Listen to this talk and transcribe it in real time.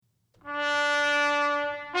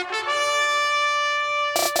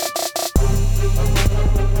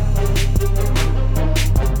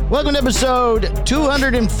Welcome to episode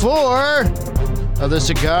 204 of the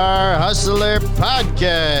Cigar Hustler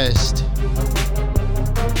Podcast.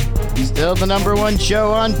 Still the number one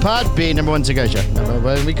show on Podbean, number one cigar show.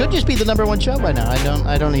 We could just be the number one show by now.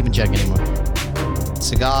 I don't even check anymore.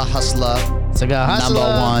 Cigar Hustler. Cigar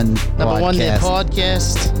Hustler. Number one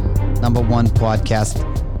podcast. Number one podcast.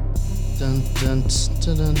 Dun, dun,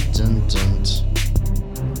 dun, dun, dun,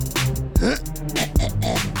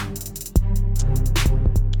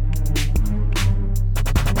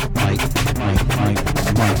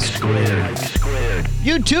 Mike squared.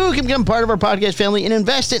 You too can become part of our podcast family and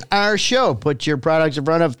invest in our show. Put your products in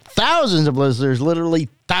front of thousands of listeners, literally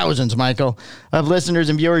thousands, Michael, of listeners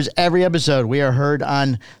and viewers every episode. We are heard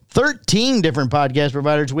on 13 different podcast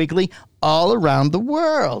providers weekly all around the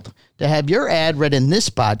world. To have your ad read in this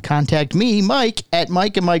spot, contact me, Mike, at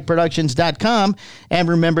mikeandmikeproductions.com. And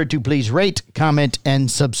remember to please rate, comment, and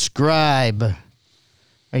subscribe.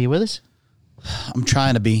 Are you with us? I'm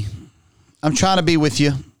trying to be with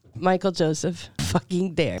you. Michael Joseph,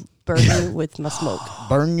 fucking dare burn you with my smoke.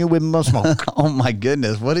 Burn you with my smoke. Oh my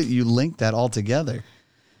goodness! What did you link that all together?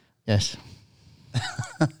 Yes.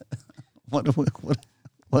 What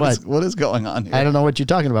is going on here? I don't know what you're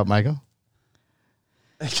talking about, Michael.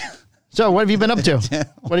 So, what have you been up to?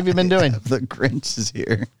 What have you been doing? The Grinch is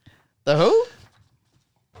here. The who?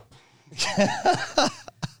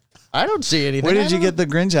 I don't see anything. Where did you get the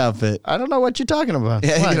Grinch outfit? I don't know what you're talking about.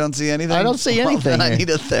 Yeah, What? you don't see anything? I don't see anything Then I here. need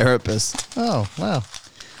a therapist. Oh, wow.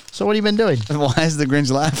 So what have you been doing? Why is the Grinch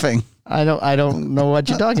laughing? I don't know what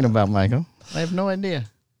you're talking about, Michael. I have no idea.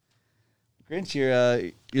 Grinch,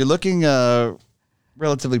 you're looking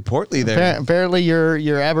relatively portly there. Apparently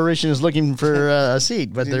your aberration is looking for a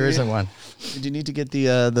seat, but there isn't one. Did you need to get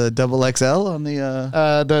the double XL on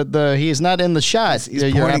the? He is not in the shot. He's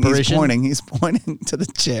your pointing. apparition. He's pointing to the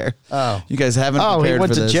chair. Oh, you guys haven't. Oh, he prepared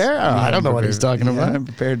wants for a this. chair. Oh, I don't know what he's talking about. I haven't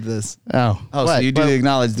prepared this. Oh, So what? you do Well,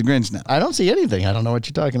 acknowledge the Grinch now. I don't see anything. I don't know what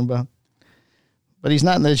you're talking about. But he's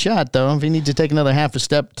not in the shot, though. If he needs to take another half a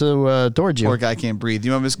step towards you. Poor guy can't breathe. Do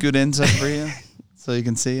you want me to scoot in for you so you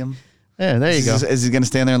can see him? Yeah, there you go. Is he going to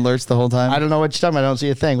stand there and lurch the whole time? I don't know what you're talking about. I don't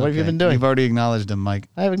see a thing. What have you been doing? You've already acknowledged him, Mike.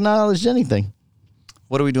 I haven't acknowledged anything.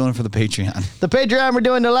 What are we doing for the Patreon? The Patreon, we're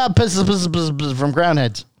doing the La Pisser from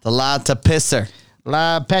Groundheads. The La Tapisser.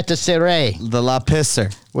 La Patisserie, The La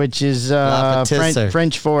Pisser. which is La Patisser.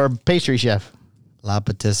 French for pastry chef. La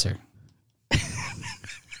Patisser.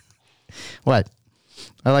 What?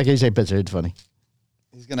 I like how you say pizza. It's funny.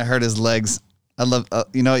 He's going to hurt his legs. I love,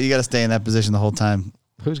 you know what? You got to stay in that position the whole time.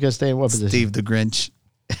 Who's going to stay in what position? Steve the Grinch.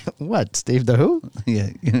 What? Steve the who? Yeah.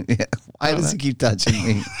 Why does he keep touching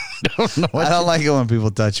me? Don't know what I don't like it when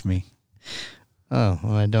people touch me. Oh,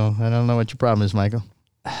 well, I don't know what your problem is, Michael.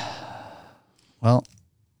 Well,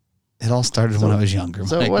 it all started when I was younger.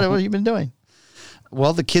 So Michael. what have you been doing?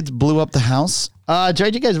 Well, the kids blew up the house. That's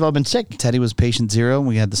right. You guys have all been sick. Teddy was patient zero, and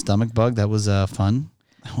we had the stomach bug. That was fun.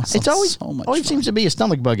 That was It's always so much always fun. seems to be a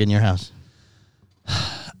stomach bug in your house.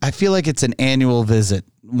 I feel like it's an annual visit,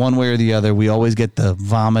 one way or the other. We always get the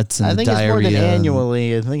vomits and I the think diarrhea. it's more than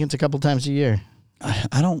annually. I think it's a couple times a year.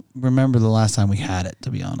 I don't remember the last time we had it,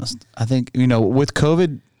 to be honest. I think, with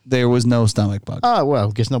COVID, there was no stomach bug. Oh,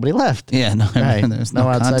 well, guess nobody left. Yeah, no, Right. there's no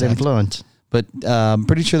outside contact. influence. But I'm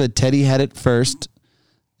pretty sure that Teddy had it first,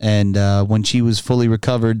 and when she was fully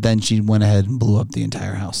recovered, then she went ahead and blew up the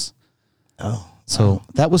entire house. Oh. So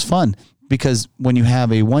that was fun, because when you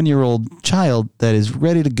have a 1-year-old child that is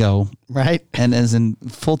ready to go, Right. and is in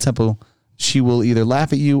full tempo, she will either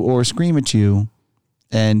laugh at you or scream at you,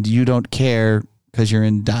 and you don't care because you're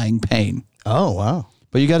in dying pain. Oh, wow.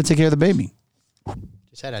 But you got to take care of the baby.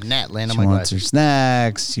 Just had a gnat land on She my wants glass. her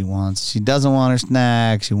snacks. She doesn't want her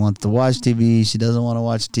snacks. She wants to watch TV. She doesn't want to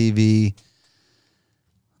watch TV.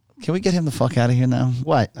 Can we get him the fuck out of here now?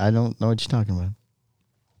 What? I don't know what you're talking about.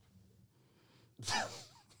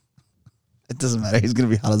 It doesn't matter. He's going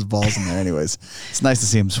to be hot as balls in there anyways. It's nice to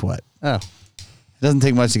see him sweat. Oh. It doesn't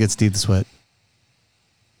take much to get Steve to sweat.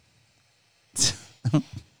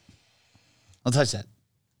 I'll touch that.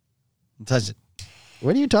 I'll touch it.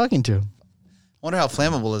 What are you talking to? I wonder how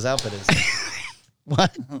flammable his outfit is.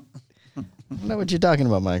 What? I don't know what you're talking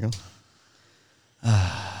about, Michael. All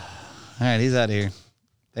right, he's out of here.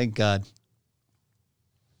 Thank God.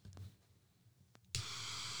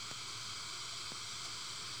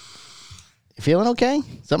 You feeling okay?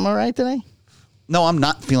 Something all right today? No, I'm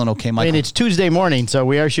not feeling okay, I Michael. mean, it's Tuesday morning, so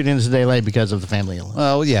we are shooting this a day late because of the family illness.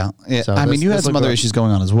 Well, yeah. So I mean, this- you had this some looked other like- issues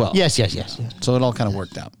going on as well. Yes. So it all kind of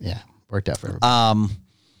worked out. Yeah, worked out for everybody.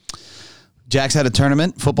 Jack's had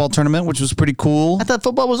a football tournament, which was pretty cool. I thought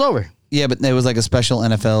football was over. Yeah, but it was like a special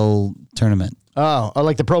NFL tournament. Oh,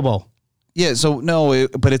 like the Pro Bowl. Yeah, so no,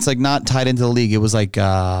 but it's like not tied into the league. It was like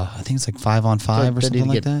I think it's like 5-on-5 or something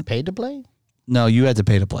like that. Paid to play? No, you had to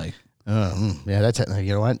pay to play. Yeah, that's it.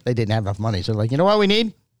 You know what? They didn't have enough money, so like, you know what we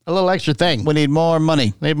need? A little extra thing. We need more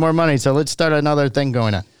money. We need more money, so let's start another thing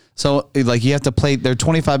going on. So like you have to play. They're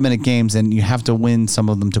 25-minute games, and you have to win some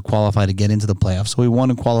of them to qualify to get into the playoffs. So we won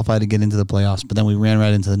to qualify to get into the playoffs, but then we ran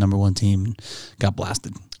right into the number 1 team and got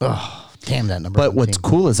blasted. Oh, damn that number. But what's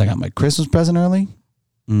cool is I got my Christmas present early.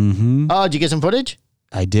 Mm-hmm. Oh, did you get some footage?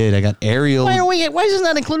 I did. I got aerial. Why isn't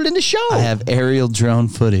that included in the show? I have aerial drone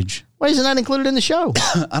footage. Why isn't that included in the show?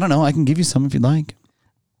 I don't know. I can give you some if you'd like.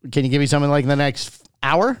 Can you give me something like in the next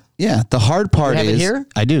hour? Yeah. The hard part have is it here?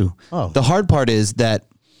 I do. Oh. The hard part is that,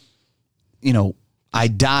 I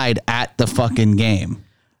died at the fucking game.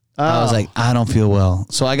 Oh. I was like, I don't feel well.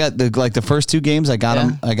 So I got the first 2 games. I got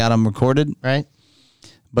them. I got them recorded. Right.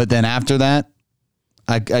 But then after that,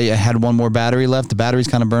 I had one more battery left. The batteries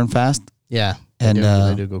kind of burn fast. Yeah. And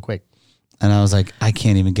they do go quick. And I was like, I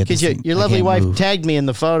can't even get this. Because your lovely wife tagged me in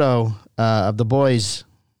the photo of the boys.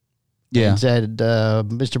 Yeah. And said,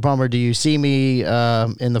 Mr. Palmer, do you see me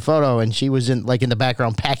in the photo? And she was in the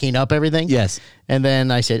background packing up everything. Yes. And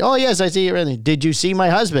then I said, oh, yes, I see everything. Did you see my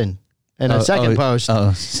husband? In a second post.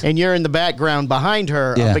 Oh. And you're in the background behind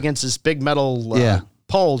her up against this big metal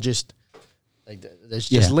pole, just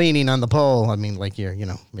leaning on the pole. I mean, like you're,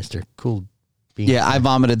 Mr. Cool Bean. Yeah, I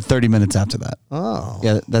vomited 30 minutes after that. Oh.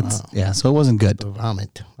 Yeah, so it wasn't good. The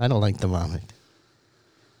vomit. I don't like the vomit.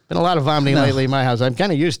 Been a lot of vomiting lately in my house. I'm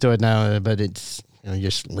kind of used to it now, but it's,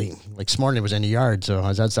 just lean. Like this morning it was in the yard, so I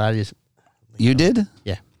was outside. You did?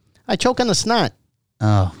 Yeah. I choke on the snot.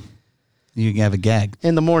 Oh. You have a gag.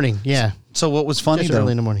 In the morning, yeah. So what was funny, Just though,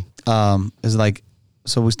 early in the morning. is like,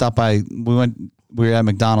 so we stopped by, we were at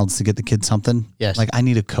McDonald's to get the kids something. Yes. Like, I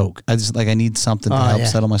need a Coke. I need something to help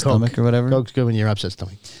settle my stomach or whatever. Coke's good when you're upset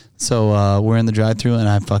stomach. So we're in the drive-thru and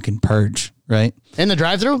I fucking purge, right? In the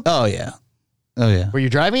drive-thru? Oh, yeah. Oh, yeah. Were you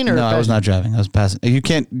driving or? No, I was not driving. I was passing. You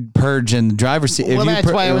can't purge in the driver's seat. Well, that's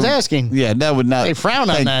why I was asking. Yeah, that would not. They frown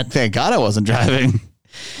on that. Thank God I wasn't driving.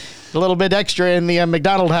 A little bit extra in the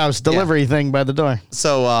McDonald house delivery thing by the door.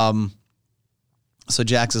 So, so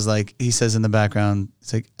Jax is like, he says in the background,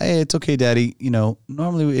 it's like, hey, it's okay, Daddy.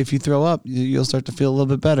 Normally if you throw up, you'll start to feel a little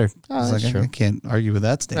bit better. Oh, that's like, true. I can't argue with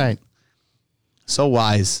that statement. Right. So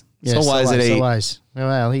wise. Yeah, so wise at 8. So wise.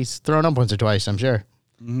 Well, he's thrown up once or twice, I'm sure.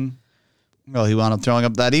 Mm-hmm. Well, he wound up throwing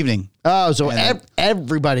up that evening. Oh, so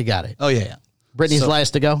everybody got it. Oh, yeah. Brittany's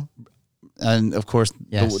last to go? And, of course,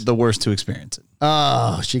 the worst to experience it.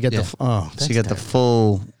 Oh, she got the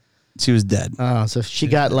full, she was dead. Oh, so she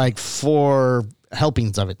got like 4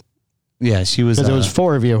 helpings of it. Yeah, she was. Because it was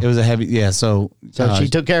 4 of you. It was a heavy, So she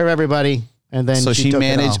took care of everybody, and then she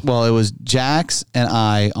managed. Well, it was Jax and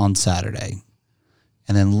I on Saturday,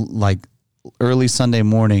 and then like early Sunday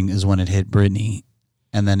morning is when it hit Brittany,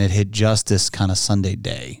 and then it hit Justice kind of Sunday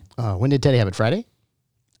day. Oh, when did Teddy have it? Friday?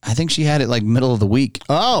 I think she had it like middle of the week.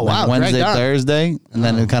 Oh, like wow. Wednesday, Thursday, and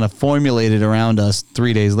then it kind of formulated around us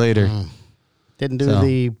 3 days later. Didn't do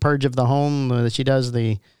the purge of the home that she does,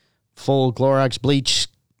 the full Clorox bleach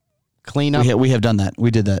cleanup. We have done that. We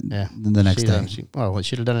did that the next day. She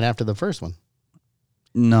should have done it after the first one.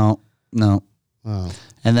 No. Oh.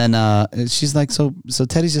 And then she's like, so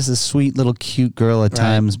Teddy's just a sweet little cute girl at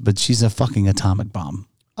times, but she's a fucking atomic bomb.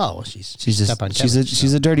 Oh, well,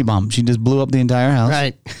 she's a dirty bomb. She just blew up the entire house.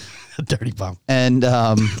 Right. A dirty bomb. And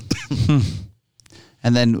and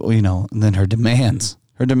then her demands.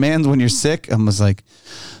 Her demands when you're sick, I'm just like,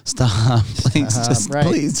 stop, please,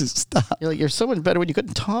 please just stop. You're so much better when you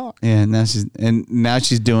couldn't talk. Yeah, now she's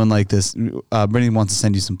doing like this. Brittany wants to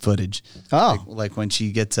send you some footage. Oh, like when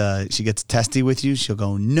she gets testy with you, she'll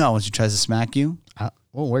go no, and she tries to smack you.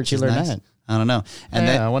 Where'd she learn that? I don't know. And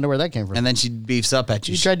then I wonder where that came from. And then she beefs up at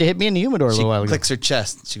you. She tried to hit me in the humidor a little while ago. She clicks her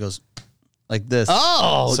chest. She goes like this.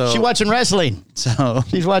 Oh, she's watching wrestling. So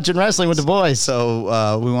she's watching wrestling with the boys.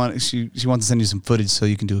 So she wants to send you some footage so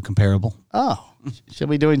you can do a comparable. Oh, she'll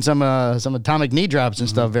be doing some atomic knee drops and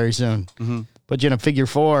stuff very soon. Mm-hmm. Put you in a figure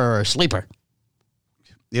 4 or a sleeper.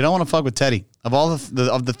 You don't want to fuck with Teddy. Of all of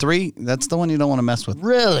the 3, that's the one you don't want to mess with.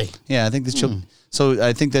 Really? Yeah, I think this she'll. So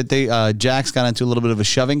I think that Jax got into a little bit of a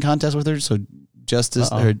shoving contest with her. So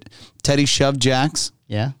Teddy shoved Jax.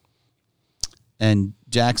 Yeah. And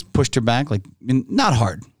Jax pushed her back, like not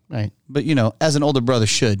hard. Right. But as an older brother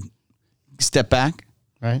should, step back.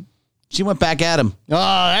 Right. She went back at him. Oh,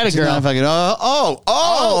 that a She's not girl. fucking,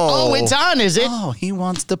 Oh, it's on, is it? Oh, he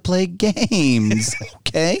wants to play games.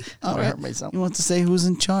 Okay. All I right. hurt myself. He wants to say who's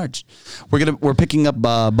in charge. We're picking up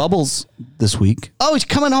Bubbles this week. Oh, he's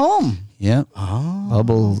coming home. Yeah. Oh,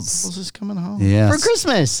 Bubbles. Bubbles is coming home. Yes. For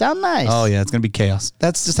Christmas. Sound nice. Oh yeah, it's gonna be chaos.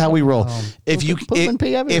 That's just how we roll. Poop and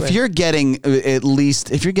pee everywhere. If you're getting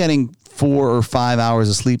 4 or 5 hours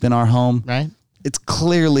of sleep in our home, Right.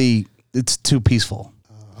 it's too peaceful.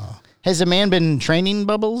 Has the man been training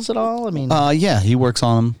Bubbles at all? I mean, Yeah, he works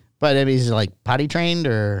on them. but I mean, he's like potty trained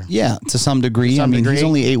or Yeah, to some degree. some He's degree?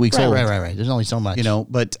 only 8 weeks right, old. Right. There's only so much.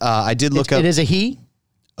 But I did look up. It is a he.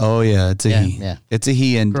 Oh yeah, it's a he. Yeah. It's a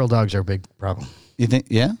he. And Girl dogs are a big problem. you think?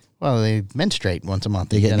 Yeah, Well, they menstruate once a month.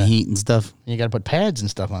 they get in the heat and stuff. You got to put pads and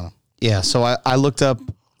stuff on them. Yeah. So I looked up.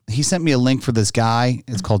 He sent me a link for this guy.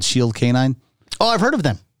 It's called Shield Canine. Oh, I've heard of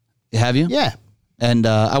them. Have you? Yeah. And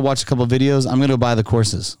I watched a couple of videos. I'm gonna buy the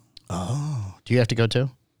courses. Do you have to go too?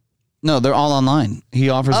 No, they're all online. He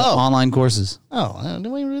offers online courses. Oh, what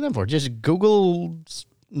do you do that for? Just Google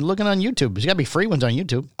looking on YouTube. There's got to be free ones on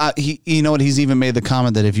YouTube. You know what? He's even made the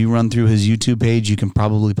comment that if you run through his YouTube page, you can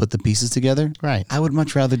probably put the pieces together. Right. I would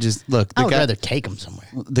much rather just look. I would rather take them somewhere.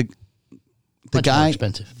 The Much more guy.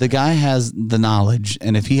 expensive. The guy has the knowledge,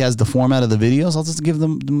 and if he has the format of the videos, I'll just give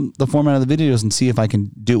them the format of the videos and see if I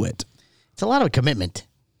can do it. It's a lot of commitment.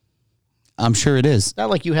 I'm sure it is. It's not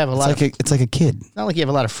like you have a lot of. It's like a kid. Not like you have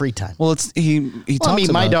a lot of free time. Well, he Well, talks I mean,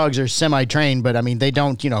 my about- dogs are semi-trained, but I mean, they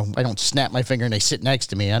don't. I don't snap my finger and they sit next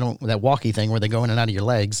to me. I don't that walkie thing where they go in and out of your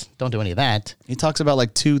legs. Don't do any of that. He talks about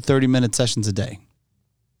like 2 30-minute sessions a day.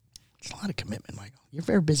 It's a lot of commitment, Michael. You're a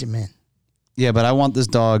very busy man. Yeah, but I want this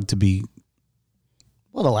dog to be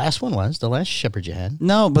Well, the last one was the last shepherd you had.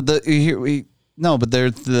 no, but the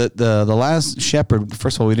last shepherd.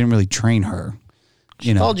 First of all, we didn't really train her.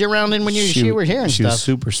 Called you around in when she were here and she stuff. was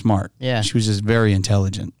super smart. Yeah. She was just very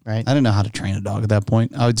intelligent. Right. I didn't know how to train a dog at that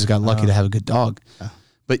point. I just got lucky to have a good dog.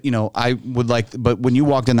 But I would but when you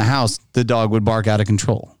walked in the house, the dog would bark out of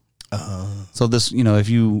control. So this, if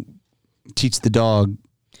you teach the dog.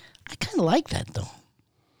 I kind of like that though.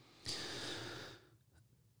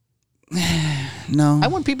 No. I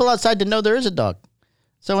want people outside to know there is a dog.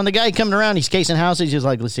 So when the guy coming around, he's casing houses. He's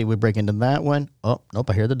like, let's see, we break into that one. Oh, nope,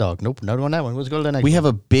 I hear the dog. Nope, not on that one. Let's go to the next We one. have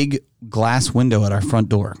a big glass window at our front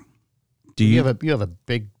door. Do you? You have a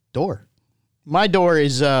big door. My door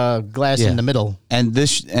is glass Yeah. in the middle. And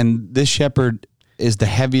this shepherd is the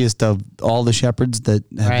heaviest of all the shepherds that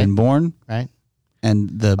have Right. been born. Right.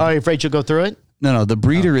 And Oh, you're afraid you'll go through it? No, the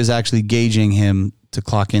breeder is actually gauging him to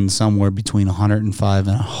clock in somewhere between 105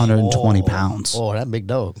 and 120 pounds. Oh, that big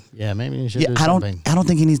dog. Yeah, maybe you should Yeah, do I something. don't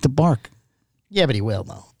think he needs to bark. Yeah, but he will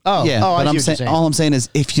though. Oh, Yeah, I but see I'm what you're saying, saying. all I'm saying is,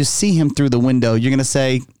 if you see him through the window, you're gonna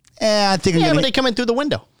say, I think I'm Yeah, gonna. but they come in through the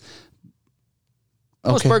window.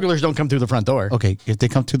 Most Okay. burglars don't come through the front door. Okay, if they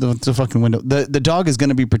come through the fucking window, the dog is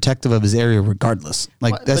gonna be protective of his area regardless.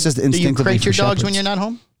 Like But that's just do you instinctively crate for your dogs shepherds. when you're not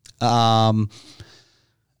home?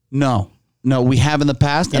 No, we have in the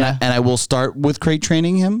past, Yeah. and I will start with crate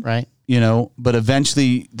training him. Right. But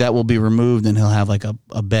eventually that will be removed, and he'll have like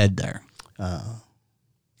a bed there.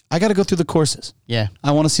 I got to go through the courses. Yeah.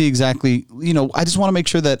 I want to see exactly, I just want to make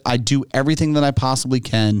sure that I do everything that I possibly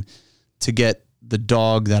can to get the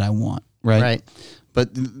dog that I want. Right. Right. But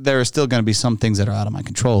there are still going to be some things that are out of my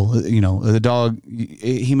control. The dog,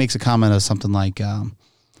 he makes a comment of something like,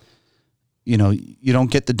 you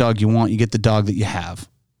don't get the dog you want, you get the dog that you have.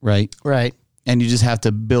 Right. Right. And you just have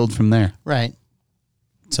to build from there. Right.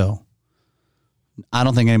 So I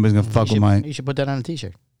don't think anybody's going to fuck with my. You should put that on a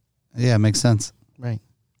t-shirt. Yeah, it makes sense. Right.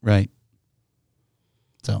 Right.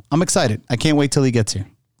 So I'm excited. I can't wait till he gets here.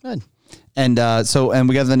 Good. And and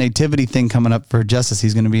we got the nativity thing coming up for Justice.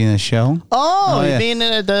 He's going to be in a show. Oh, yeah. being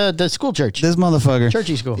at the school church. This motherfucker.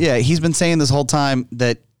 Churchy school. Yeah, he's been saying this whole time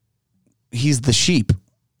that he's the sheep.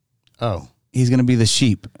 Oh. He's going to be the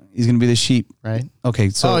sheep. He's going to be the sheep. Right. Okay,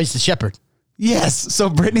 so he's the shepherd. yes. So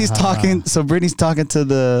Brittany's talking. So Brittany's talking to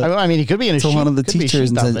the I mean, he could be in a to sheep. one of the could be a teachers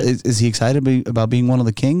sheep and says, outfit. "Is he excited about being one of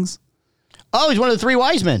the kings?" Oh, he's one of the 3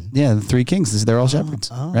 wise men. Yeah, the 3 kings. They're all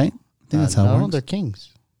shepherds, right? I think that's how it No, works. they're kings.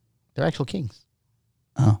 They're actual kings.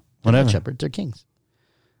 Oh, They're not whatever. shepherds. They're kings.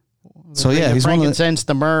 So They yeah, bring he's the one of the, frankincense,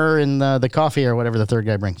 the myrrh, and the coffee or whatever the third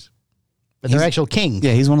guy brings. But they're He's- actual kings.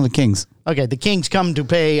 yeah, he's one of the kings. Okay, the kings come to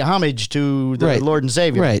pay homage to the Right. Lord and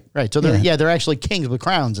Savior. Right. Right. So they're actually kings with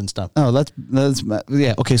crowns and stuff. Oh, that's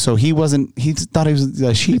yeah. Okay, so he wasn't. He thought he was a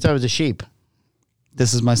He sheep. thought it was a sheep.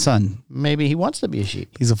 This is my son. Maybe he wants to be a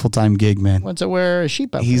sheep. He's a full-time gig man. Wants to wear a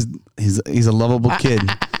sheep outfit. He's a lovable kid,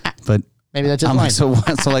 but Maybe that's his I'm line.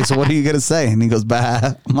 like, so what are you gonna say? And he goes,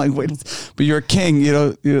 bah. I'm like, wait, but you're a king, you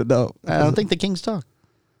know. I don't think the kings talk.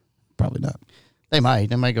 Probably not. They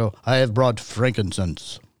might go, I have brought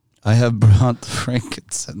frankincense. I have brought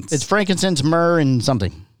frankincense. It's frankincense, myrrh, and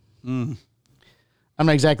something. I'm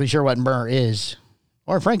not exactly sure what myrrh is,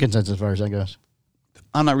 or frankincense as far as that goes.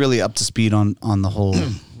 I'm not really up to speed on the whole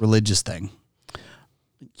religious thing.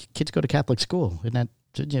 Kids go to Catholic school, isn't that?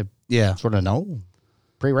 Should you sort of know?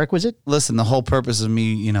 Prerequisite? Listen, the whole purpose of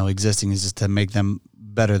me, existing is just to make them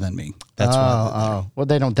better than me. That's Well,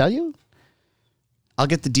 they don't tell you? I'll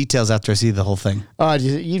get the details after I see the whole thing.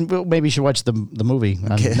 You maybe you should watch the movie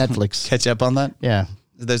on Netflix. Catch up on that? Yeah.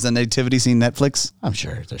 There's a nativity scene Netflix? I'm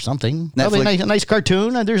sure there's something. Netflix. Probably a nice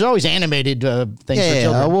cartoon. There's always animated things for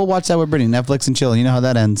children. We'll watch that with Brittany. Netflix and chill. You know how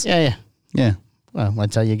that ends. Yeah. Yeah. Well,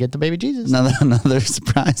 that's how you get the baby Jesus. Another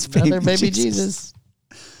surprise Another baby Jesus.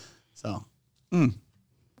 So,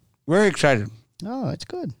 very excited. Oh, that's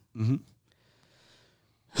good. Mm-hmm.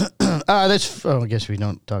 I guess we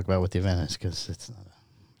don't talk about what the event is because it's not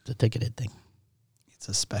a ticketed thing. It's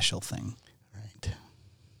a special thing. Right.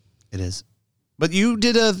 It is. But you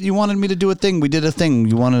wanted me to do a thing. We did a thing.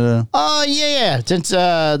 You wanted to. Oh, yeah. Since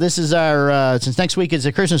this is since next week is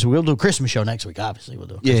a Christmas, we'll do a Christmas show next week. Obviously, we'll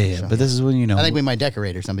do a Christmas show. But this is when I think we might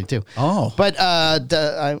decorate or something too. Oh. But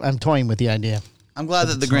I'm toying with the idea. I'm glad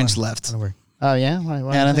that the Grinch left. Oh, yeah? Why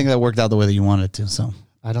And I think that worked out the way that you wanted it to. So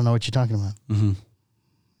I don't know what you're talking about. Mm-hmm.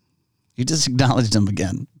 You just acknowledged him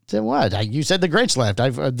again. Said what? You said the Grinch left.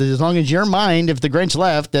 As long as your mind, if the Grinch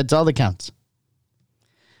left, that's all that counts.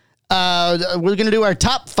 We're going to do our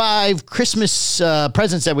top 5 Christmas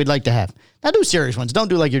presents that we'd like to have. Now, do serious ones. Don't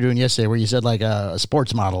do like you're doing yesterday where you said like a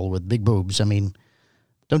sports model with big boobs. I mean,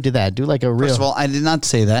 don't do that. Do like a real. First of all, I did not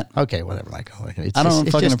say that. Okay, whatever, Michael. I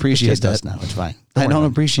don't fucking appreciate that. No, it's fine. I don't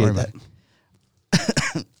appreciate that.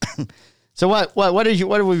 So what would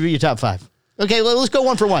be your top 5? Okay, let's go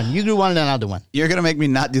one for one. You do one and then I'll do one. You're going to make me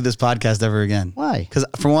not do this podcast ever again. Why? Because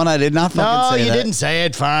for one, I did not fucking say that. No, you didn't say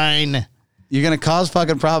it. Fine. You're going to cause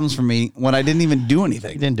fucking problems for me when I didn't even do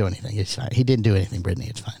anything. He didn't do anything. It's fine. He didn't do anything, Brittany.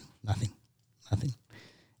 It's fine. Nothing.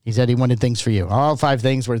 He said he wanted things for you. All 5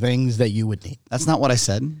 things were things that you would need. That's not what I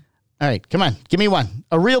said. All right, come on. Give me one.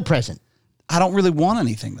 A real present. I don't really want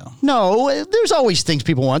anything, though. No, there's always things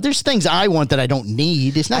people want. There's things I want that I don't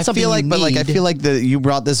need. It's not something you need. I feel like you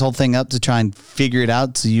brought this whole thing up to try and figure it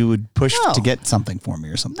out so you would push to get something for me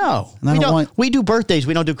or something. No. And we do birthdays.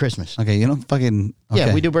 We don't do Christmas. Okay, you don't fucking... Okay.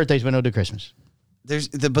 Yeah, we do birthdays. We don't do Christmas.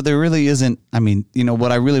 But there really isn't... I mean,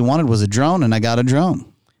 what I really wanted was a drone, and I got a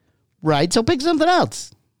drone. Right, so pick something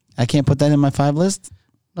else. I can't put that in my 5 list?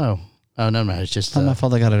 No. Oh, no. It's just... It's not my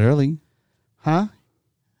fault I got it early. Huh?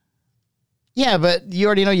 Yeah, but you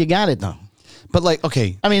already know you got it, though. But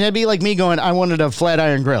okay. I mean, that'd be like me going, I wanted a flat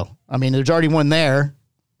iron grill. I mean, there's already one there.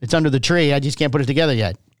 It's under the tree. I just can't put it together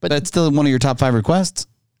yet. But that's still one of your top 5 requests?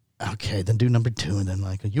 Okay, then do number 2, and then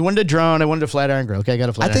you wanted a drone. I wanted a flat iron grill. Okay, I got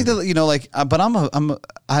a flat iron. I think that but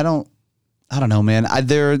I don't know, man.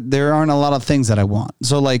 There aren't a lot of things that I want.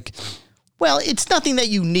 So well, it's nothing that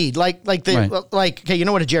you need. Okay, you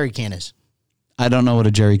know what a jerry can is? I don't know what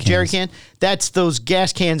a jerry can is. Jerry can? That's those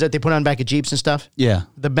gas cans that they put on back of Jeeps and stuff. Yeah.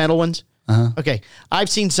 The metal ones. Uh-huh. Okay. I've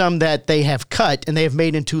seen some that they have cut and they have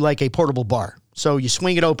made into like a portable bar. So you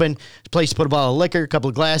swing it open, place to put a bottle of liquor, a couple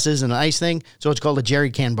of glasses, and an ice thing. So it's called a jerry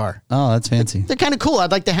can bar. Oh, that's fancy. They're kind of cool.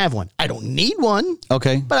 I'd like to have one. I don't need one.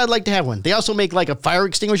 Okay. But I'd like to have one. They also make like a fire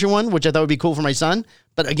extinguisher one, which I thought would be cool for my son.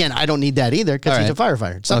 But again, I don't need that either because he's a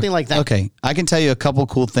firefighter. Something like that. Okay. I can tell you a couple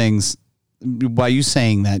cool things. By you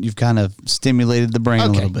saying that, you've kind of stimulated the brain a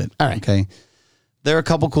little bit. All right. Okay. There are a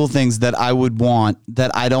couple cool things that I would want that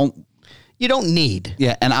I don't. You don't need.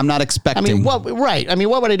 Yeah, and I'm not expecting. I mean, what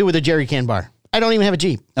would I do with a jerry can bar? I don't even have a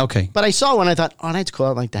Jeep. Okay. But I saw one. I thought, oh, that's cool.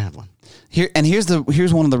 I'd like to have one.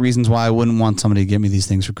 Here's one of the reasons why I wouldn't want somebody to get me these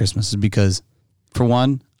things for Christmas is because, for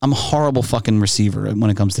one, I'm a horrible fucking receiver when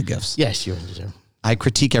it comes to gifts. Yes, you deserve. I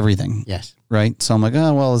critique everything. Yes. Right? So I'm like,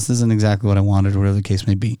 oh, well, this isn't exactly what I wanted or whatever the case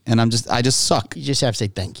may be. And I just suck. You just have to say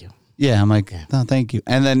thank you. Yeah. I'm like, no, thank you.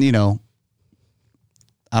 And then,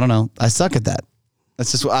 I don't know. I suck at that.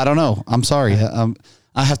 That's just, I don't know. I'm sorry.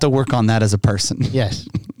 I have to work on that as a person. Yes.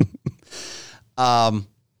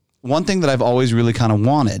 One thing that I've always really kind of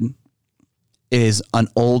wanted is an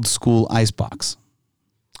old school icebox.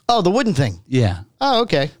 Oh, the wooden thing. Yeah. Oh,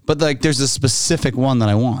 okay. But there's a specific one that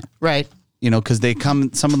I want. Right. Because they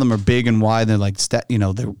come, some of them are big and wide. They're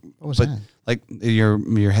they're, what was that? Like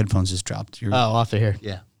your headphones just dropped. Off of here.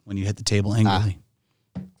 Yeah. When you hit the table angrily.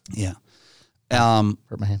 Yeah.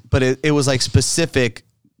 Hurt my hand. But it was specific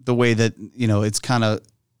the way that, it's kind of,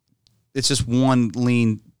 it's just one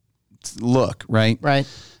lean look, right? Right.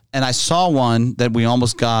 And I saw one that we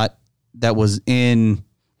almost got that was in.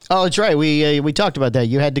 Oh, that's right. We talked about that.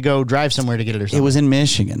 You had to go drive somewhere to get it or something. It was in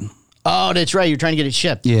Michigan. Oh, that's right. You're trying to get it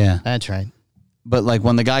shipped. Yeah. That's right. But like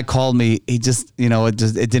when the guy called me, he just,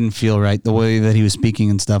 it didn't feel right. The way that he was speaking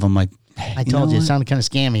and stuff. I'm like, I told you, it sounded kind of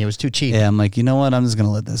scammy. It was too cheap. Yeah, I'm like, you know what? I'm just going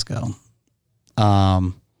to let this go.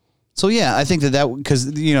 So yeah, I think that because,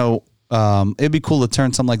 it'd be cool to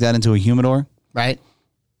turn something like that into a humidor. Right.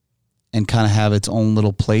 And kind of have its own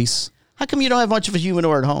little place. How come you don't have much of a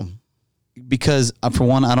humidor at home? Because for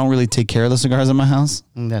one, I don't really take care of the cigars in my house.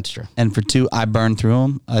 That's true. And for two, I burn through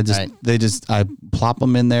them. I plop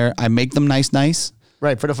them in there. I make them nice.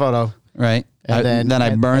 Right, for the photo. Right. And then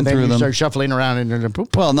I burn through them. Start shuffling around and then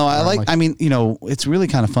poop. Well, no, it's really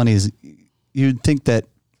kind of funny is you'd think that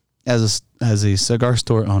as a cigar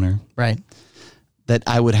store owner, right, that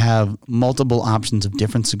I would have multiple options of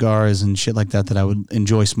different cigars and shit like that I would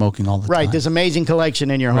enjoy smoking all the time. Right, this amazing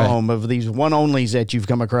collection in your home of these one-onlys that you've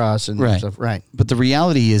come across. And stuff. Right. But the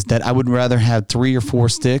reality is that I would rather have 3 or 4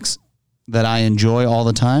 sticks that I enjoy all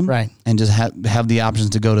the time. Right. And just have the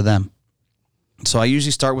options to go to them. So I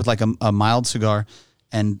usually start with like a mild cigar,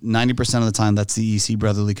 and 90% of the time that's the EC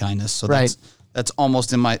Brotherly Kindness. So that's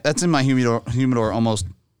almost in my humidor almost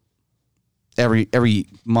every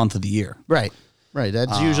month of the year. Right. Right.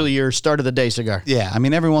 That's usually your start of the day cigar. Yeah. I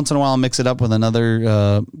mean, every once in a while I'll mix it up with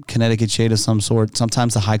another Connecticut shade of some sort.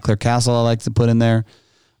 Sometimes the High Clear Castle I like to put in there.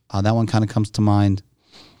 That one kind of comes to mind.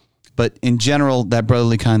 But in general, that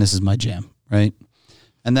Brotherly Kindness is my jam, right?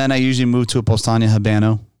 And then I usually move to a Postania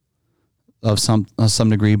Habano of some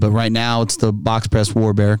degree. But right now it's the Box Press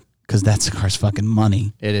War Bear because that cigar's fucking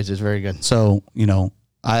money. It is. It's very good. So,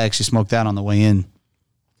 I actually smoked that on the way in.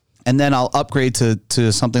 And then I'll upgrade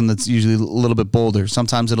to something that's usually a little bit bolder.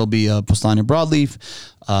 Sometimes it'll be a Postania Broadleaf,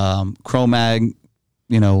 Cro-Mag,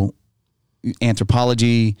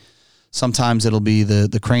 Anthropology. Sometimes it'll be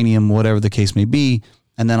the Cranium, whatever the case may be.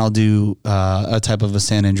 And then I'll do a type of a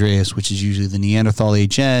San Andreas, which is usually the Neanderthal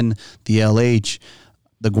HN, the LH,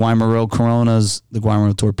 the Guaymaro Coronas, the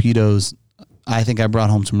Guaymaro Torpedoes. I think I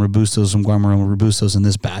brought home some Robustos, some Guaymaro Robustos in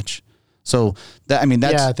this batch. So that's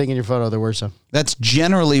I think in your photo there were some. That's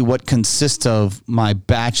generally what consists of my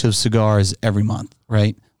batch of cigars every month,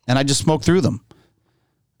 right? And I just smoke through them.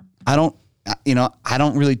 I don't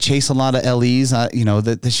really chase a lot of LEs.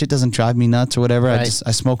 The shit doesn't drive me nuts or whatever. Right.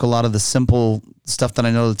 I smoke a lot of the simple stuff that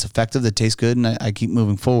I know that's effective, that tastes good, and I keep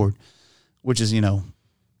moving forward, which is the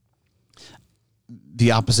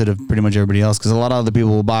opposite of pretty much everybody else. Because a lot of other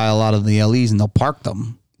people will buy a lot of the LEs and they'll park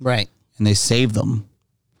them, right, and they save them.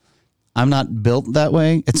 I'm not built that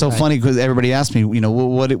way. It's so funny because everybody asks me,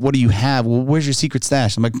 what do you have? Well, where's your secret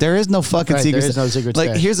stash? I'm like, there is no fucking secret stash. There is no secret stash.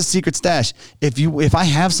 Like, here's a secret stash. If I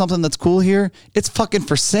have something that's cool here, it's fucking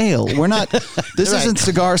for sale. We're not, this isn't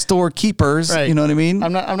cigar store keepers. Right. You know what I mean?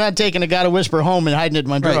 I'm not taking a Gotta Whisper home and hiding it in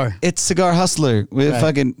my drawer. It's Cigar Hustler. We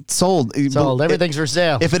fucking sold. Everything's for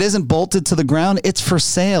sale. If it isn't bolted to the ground, it's for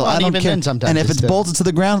sale. Well, I don't even care. then sometimes and if it's it's still bolted to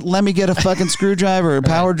the ground, let me get a fucking screwdriver, a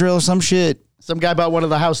power drill, or some shit. Some guy bought one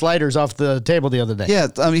of the house lighters off the table the other day. Yeah,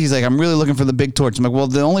 he's like, I'm really looking for the big torch. I'm like, well,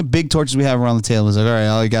 the only big torches we have around the table. He's like, all right,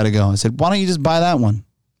 I got to go. I said, why don't you just buy that one?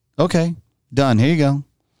 Okay, done. Here you go.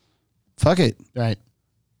 Fuck it. Right.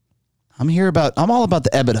 I'm all about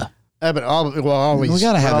the EBITDA. EBITDA, always. We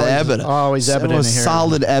got to have the EBITDA. Always EBITDA in here.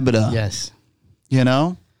 Solid EBITDA. Yes.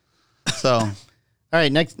 So. All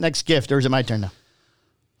right, next gift, or is it my turn now?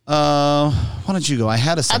 Why don't you go? I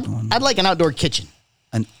had a second one. I'd like an outdoor kitchen.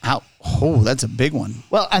 That's a big one.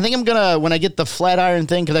 Well, I think I'm going to, when I get the flat iron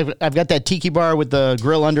thing, because I've got that tiki bar with the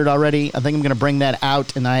grill under it already, I think I'm going to bring that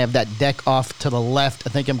out, and I have that deck off to the left. I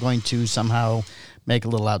think I'm going to somehow make a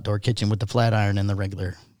little outdoor kitchen with the flat iron and the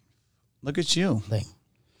regular Look at you. thing.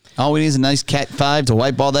 All we need is a nice Cat 5 to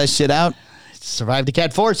wipe all that shit out. Survived the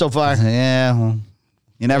Cat 4 so far. Yeah, well,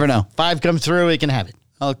 you never know. 5 comes through, it can have it.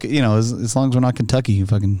 Okay, as long as we're not Kentucky, you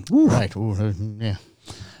fucking... Right. Yeah.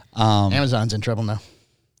 Amazon's in trouble now.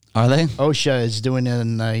 Are they? OSHA is doing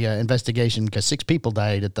an investigation because 6 people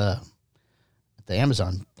died at the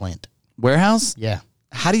Amazon plant. Warehouse? Yeah.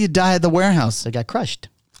 How do you die at the warehouse? They got crushed.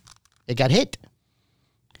 It got hit.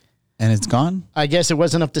 And it's gone? I guess it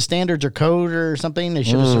wasn't up to standards or code or something. They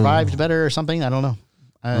should have survived better or something. I don't know.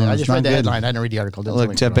 I just read the headline. I didn't read the article.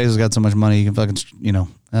 Look, Jeff Bezos got so much money, you can fucking,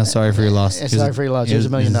 sorry for your loss. Sorry for your loss. Here's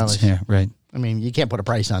 $1 million. Yeah, right. I mean, you can't put a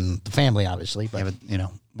price on the family, obviously. But,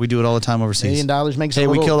 we do it all the time overseas. $1 million makes it Hey, a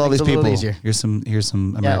we little, killed all these people. Easier. Here's some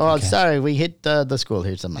American cash. Sorry, we hit the school.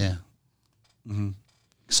 Here's some money. Yeah. Mm-hmm.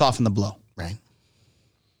 Soften the blow. Right.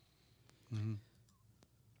 Mm-hmm.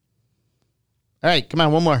 All right, come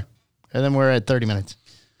on, one more. And then we're at 30 minutes.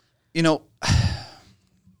 You know, I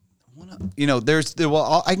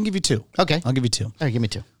can give you two. Okay. I'll give you two. All right, give me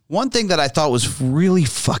two. One thing that I thought was really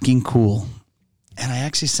fucking cool, and I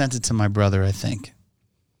actually sent it to my brother, I think.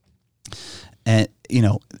 And, you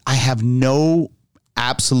know, I have no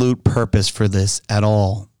absolute purpose for this at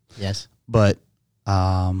all. Yes. But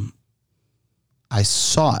I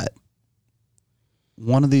saw it.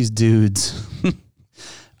 One of these dudes,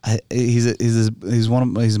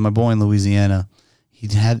 he's my boy in Louisiana. He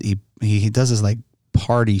does this like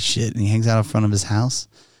party shit, and he hangs out in front of his house,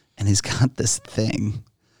 and he's got this thing.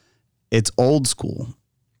 It's old school.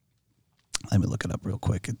 Let me look it up real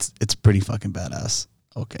quick. It's pretty fucking badass.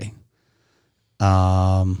 Okay.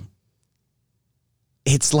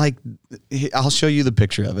 It's like, I'll show you the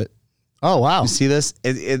picture of it. Oh wow! You see this?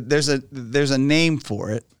 There's a name for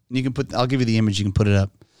it. You can I'll give you the image. You can put it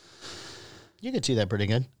up. You can see that pretty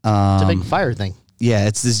good. It's a big fire thing. Yeah,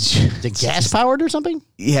 it's this. Is it gas powered or something?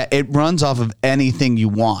 Yeah, it runs off of anything you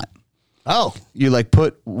want. Oh, you like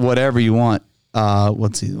put whatever you want.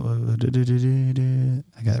 Let's see. I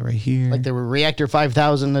got it right here. Like the Reactor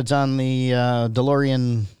 5000 that's on the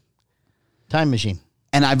DeLorean time machine.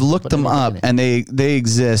 And I've looked them up, and they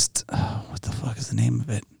exist. Oh, what the fuck is the name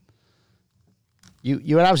of it?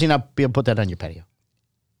 You would obviously not be able to put that on your patio.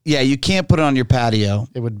 Yeah, you can't put it on your patio.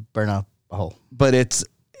 It would burn up a hole. But it's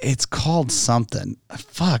called something.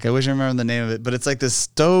 Fuck, I wish I remember the name of it. But it's like this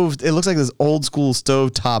stove. It looks like this old school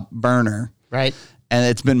stovetop burner. Right. And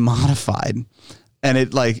it's been modified. And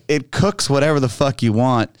it cooks whatever the fuck you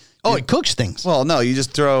want. Oh, it cooks things. Well, no, you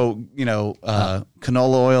just throw,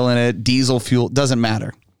 canola oil in it, diesel fuel, doesn't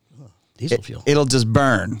matter. Diesel fuel. It'll just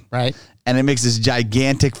burn. Right. And it makes this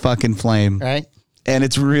gigantic fucking flame. Right. And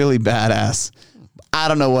it's really badass. I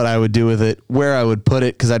don't know what I would do with it, where I would put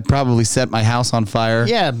it, because I'd probably set my house on fire.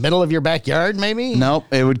 Yeah, middle of your backyard, maybe? Nope,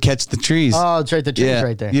 it would catch the trees. Oh, it's right, the tree's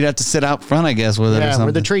right there. You'd have to sit out front, I guess, with it or something.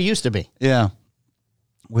 Where the tree used to be. Yeah,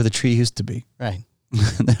 where the tree used to be. Right.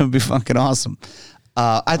 That would be fucking awesome.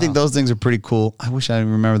 I think those things are pretty cool. I wish I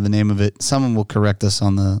remember the name of it. Someone will correct us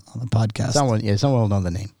on the podcast. Someone will know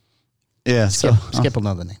the name. Yeah, Skip will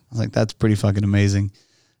know the name. I was like, that's pretty fucking amazing.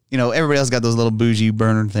 You know, everybody else got those little bougie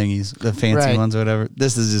burner thingies, the fancy ones or whatever.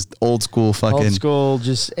 This is just old school fucking. Old school,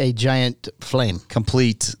 just a giant flame.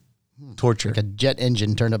 Complete torture. Like a jet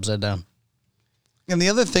engine turned upside down. And the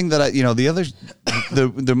other thing that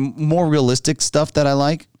the more realistic stuff that I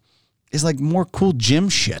like is like more cool gym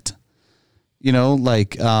shit. You know,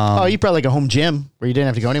 like. You probably like a home gym where you didn't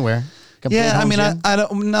have to go anywhere. Yeah, I mean,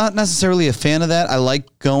 I'm not necessarily a fan of that. I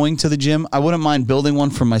like going to the gym. I wouldn't mind building one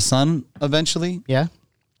for my son eventually. Yeah.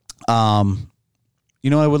 I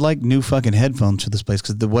would like new fucking headphones for this place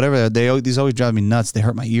because these always drive me nuts. They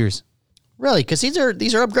hurt my ears. Really? Because these are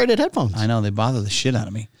upgraded headphones. I know, they bother the shit out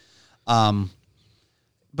of me.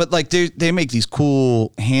 But like they make these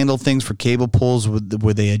cool handle things for cable pulls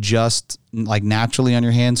where they adjust like naturally on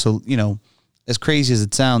your hand. So as crazy as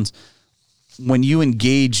it sounds, when you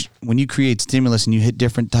create stimulus and you hit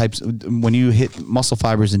different types, when you hit muscle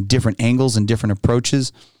fibers in different angles and different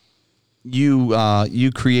approaches,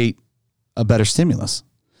 you create a better stimulus.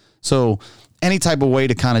 So any type of way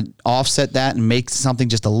to kind of offset that and make something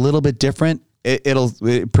just a little bit different,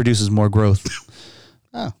 it produces more growth.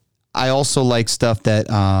 Oh. I also like stuff that,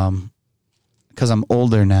 because I'm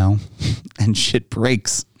older now and shit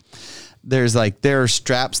breaks. There are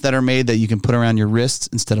straps that are made that you can put around your wrists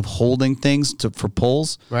instead of holding things for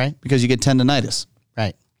pulls. Right. Because you get tendonitis.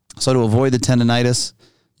 Right. So to avoid the tendonitis,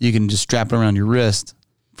 you can just strap it around your wrist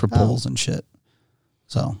for pulls and shit.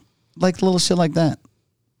 So like little shit like that.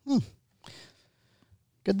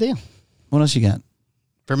 Good deal. What else you got?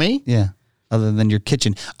 For me? Yeah. Other than your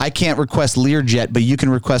kitchen. I can't request Learjet, but you can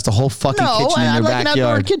request a whole fucking kitchen in your like backyard. An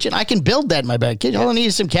outdoor kitchen. I can build that in my back kitchen. All I need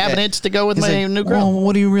is some cabinets to go with my new grill. Well,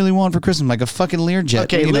 what do you really want for Christmas? Like a fucking Learjet.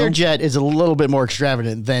 Okay, Learjet is a little bit more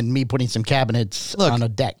extravagant than me putting some cabinets on a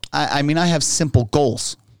deck. I mean, I have simple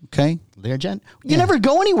goals. Okay. Learjet? You never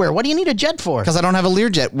go anywhere. What do you need a jet for? Because I don't have a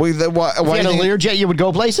Learjet. Why if you had a Learjet, you would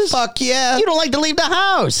go places? Fuck yeah. You don't like to leave the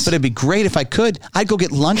house. But it'd be great if I could. I'd go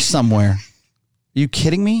get lunch somewhere. Are you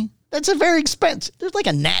kidding me? That's a very expensive. There's like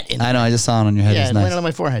a gnat in there. I know. I just saw it on your head. Yeah, it's it nice. landed on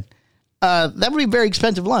my forehead. That would be very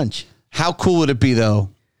expensive lunch. How cool would it be, though,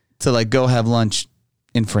 to like go have lunch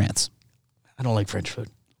in France? I don't like French food.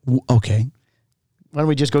 Okay. Why don't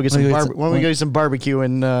we just go get some? Why don't we go get some barbecue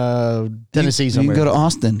in Tennessee somewhere? You can go to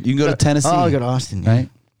Austin. You can go to Tennessee. Oh, I'll go to Austin. Right?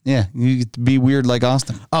 Yeah. You get to be weird like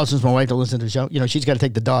Austin. Oh, since my wife don't listen to the show, she's got to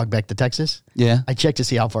take the dog back to Texas. Yeah. I checked to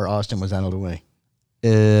see how far Austin was out of the way.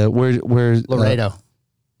 Where's Laredo?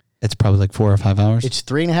 It's probably like 4 or 5 hours. It's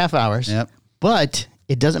 3.5 hours. Yep. But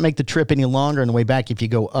It doesn't make the trip any longer on the way back if you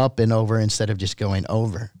go up and over instead of just going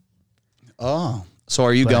over. Oh. So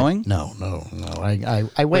are you going? No.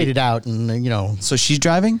 I waited out and, So she's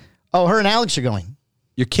driving? Oh, her and Alex are going.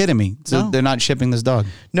 You're kidding me. So No. they're not shipping this dog?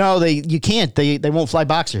 No, you can't. They won't fly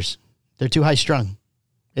boxers. They're too high strung.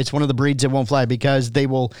 It's one of the breeds that won't fly because they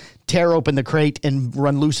will tear open the crate and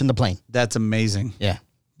run loose in the plane. That's amazing. Yeah.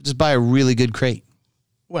 Just buy a really good crate.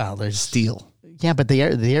 Well, there's Steel. Yeah, but the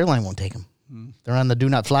airline won't take them. They're on the do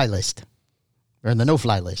not fly list. They're on the no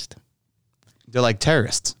fly list. They're like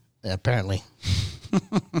terrorists. Yeah, apparently.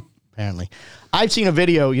 Apparently. I've seen a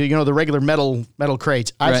video, the regular metal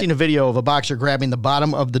crates. I've seen a video of a boxer grabbing the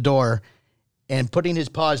bottom of the door and putting his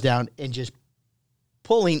paws down and just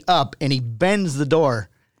pulling up, and he bends the door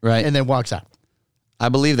and then walks out. I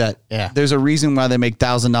believe that. Yeah. There's a reason why they make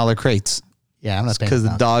 $1,000 crates. Yeah, I'm not paying Because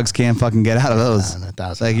the dogs can't fucking get out of those.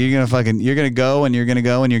 Like you're gonna go and you're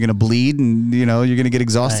gonna bleed and you're gonna get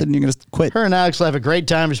exhausted and you're gonna quit. Her and Alex will have a great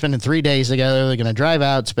time. We're spending 3 days together. They're gonna drive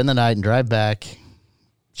out, spend the night, and drive back.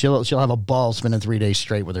 She'll have a ball spending 3 days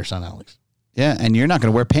straight with her son Alex. Yeah, and you're not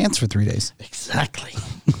gonna wear pants for 3 days. Exactly.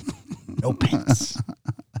 No pants.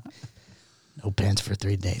 No pants for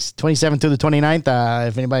 3 days. 27th through the 29th.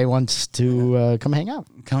 If anybody wants to come hang out.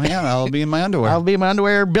 Come hang out. I'll be in my underwear. I'll be in my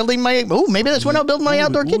underwear building my... Oh, maybe that's when I'll build my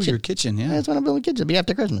outdoor kitchen. Your kitchen, yeah. That's when I'll build a kitchen. It'll be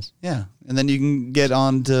after Christmas. Yeah, and then you can get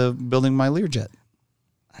on to building my Learjet.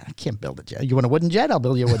 I can't build a jet. You want a wooden jet? I'll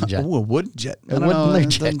build you a wooden jet. Oh, a wooden jet. A wooden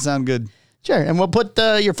Learjet. That doesn't sound good. Sure, and we'll put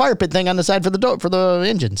your fire pit thing on the side for the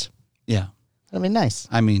engines. Yeah. That'll be nice.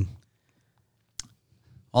 I mean,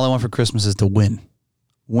 all I want for Christmas is to win.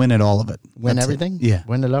 Win at all of it. Win That's everything? It. Yeah.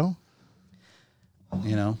 Win it all? All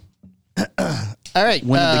right.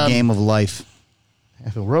 Win at the game of life.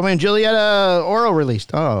 Romeo and Juliet Oro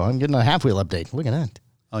released. Oh, I'm getting a half wheel update. Look at that.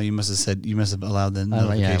 Oh, you must have allowed the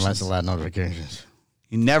notifications. Yeah, I must have allowed notifications.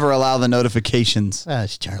 You never allow the notifications.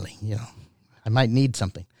 It's Charlie. I might need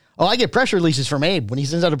something. Oh, I get press releases from Abe. When he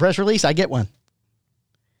sends out a press release, I get one.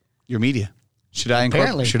 Your media. Should I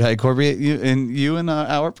incorporate you in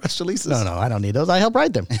our press releases? No, I don't need those. I help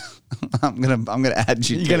write them. I'm gonna add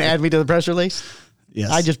you. You're gonna add me to the press release?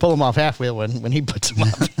 Yes. I just pull them off half wheel when he puts them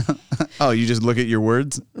up. Oh, you just look at your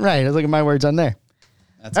words? Right. I look at my words on there.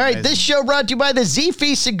 That's all right. amazing. This show brought to you by the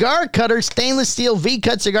Zifi cigar cutter, stainless steel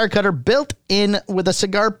V-cut cigar cutter built in with a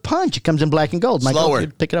cigar punch. It comes in black and gold. Michael, Slower. you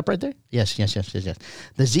pick it up right there. Yes. The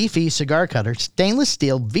Zifi cigar cutter, stainless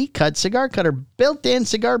steel V-cut cigar cutter, built-in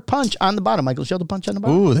cigar punch on the bottom. Michael, show the punch on the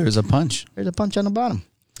bottom. Ooh, there's a punch. There's a punch on the bottom.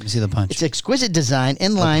 Let me see the punch. It's exquisite design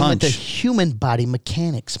in line with the punch. human body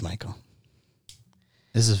mechanics, Michael.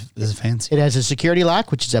 This is fancy. It has a security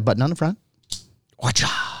lock, which is that button on the front. Watcha.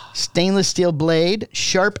 Stainless steel blade,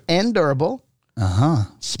 sharp and durable.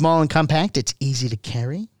 Small and compact. It's easy to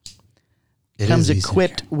carry. It Comes is easy to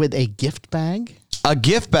equipped with a gift bag. A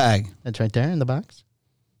gift bag. That's right there in the box.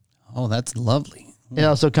 Oh, that's lovely. It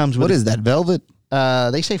also comes with... What is that, velvet?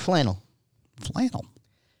 They say flannel. Flannel.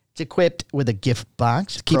 It's equipped with a gift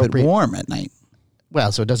box. Keep it warm at night.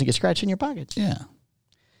 Well, so it doesn't get scratched in your pockets. Yeah.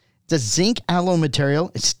 It's a zinc alloy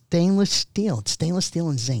material. It's stainless steel. It's stainless steel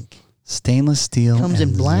and zinc. Stainless steel. Comes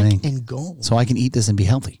and in black zinc. and gold. So I can eat this and be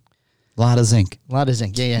healthy. A lot of zinc. A lot of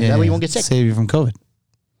zinc. Yeah. That way you won't get sick. Save you from COVID.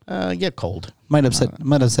 Get cold. Might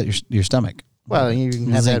upset your stomach. Well, you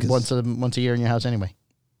can have Zinc that once a year in your house anyway.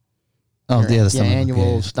 Oh, the stomach.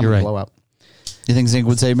 Annual Okay. stomach You're right. blowout. You think zinc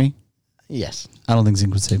would save me? Yes. I don't think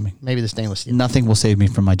zinc would save me. Maybe the stainless steel. Nothing will save me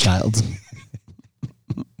from my child.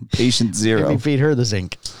 Patient zero. Maybe feed her the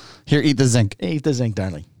zinc. Here, eat the zinc. Eat the zinc,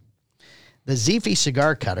 darling. The Zifi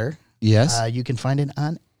cigar cutter. Yes. You can find it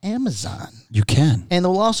on Amazon. You can. And there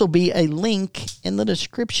will also be a link in the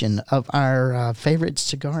description of our favorite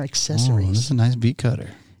cigar accessories. Oh, this is a nice beet cutter.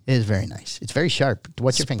 It is very nice. It's very sharp.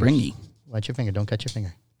 Watch your finger. Springy. Watch your finger. Don't cut your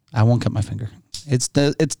finger. I won't cut my finger. It's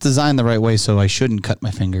designed the right way, so I shouldn't cut my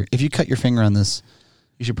finger. If you cut your finger on this,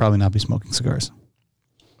 you should probably not be smoking cigars.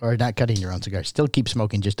 Or not cutting your own cigars. Still keep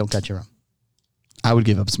smoking. Just don't cut your own. I would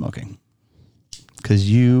give up smoking. Because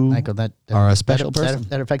you Michael, that are a special person.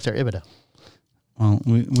 That affects our EBITDA. Well,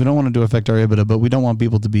 we don't want to affect our EBITDA, but we don't want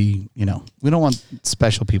people to be, we don't want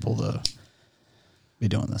special people to be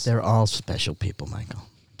doing this. They're all special people, Michael.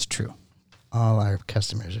 It's true. All our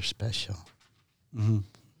customers are special. Mm-hmm.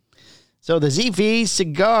 So the Zifi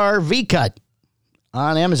Cigar V-Cut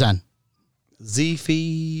on Amazon.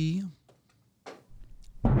 Zifi.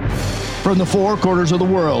 From the four corners of the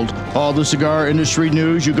world, all the cigar industry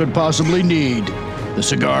news you could possibly need. The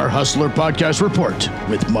Cigar Hustler Podcast Report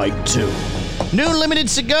with Mike 2. New Limited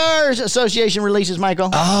Cigars Association releases,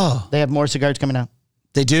 Michael. Oh. They have more cigars coming out.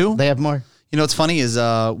 They do? They have more. You know what's funny is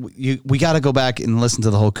we got to go back and listen to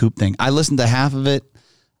the whole Coop thing. I listened to half of it,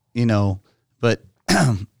 but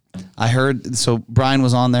I heard. So Brian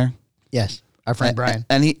was on there. Yes, our friend Brian,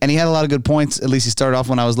 and he had a lot of good points. At least he started off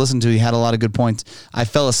when I was listening to. He had a lot of good points. I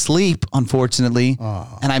fell asleep, unfortunately,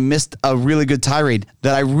 and I missed a really good tirade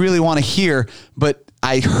that I really want to hear. But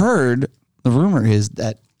I heard the rumor is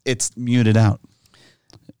that it's muted out,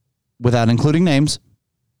 without including names.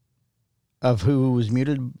 Of who was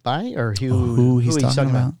muted by, or who he's talking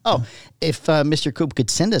about. Oh, if Mr. Coop could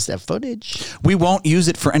send us that footage. We won't use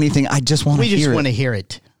it for anything. I just want to hear it. We just want to hear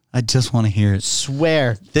it. I just want to hear it.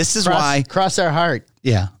 Swear. This is why. Cross our heart.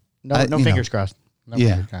 Yeah. No fingers crossed. No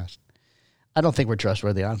Yeah. fingers crossed. I don't think we're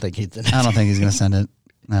trustworthy. I don't think he's going to send it.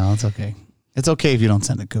 No, it's okay. It's okay if you don't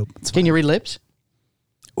send it, Coop. Can you read lips?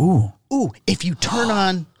 Ooh. If you turn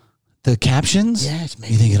on the captions? Yes,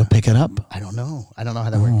 maybe. You think it'll pick it up? I don't know. I don't know how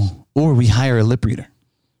that works. Or we hire a lip reader.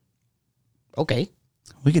 Okay.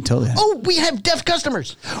 We could totally. We have deaf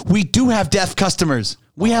customers. We do have deaf customers.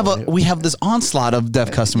 We have this onslaught of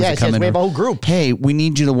deaf customers that come in. We have a whole group. Hey, we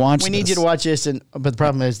need you to watch. We need you to watch this, but the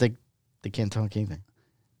problem is they can't talk anything.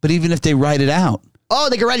 But even if they write it out. Oh,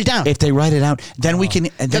 they can write it down. If they write it out, then we can.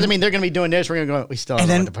 Because they're going to be doing this. We're going to go. We still.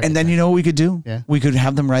 And then you know what we could do? Yeah. We could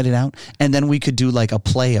have them write it out, and then we could do like a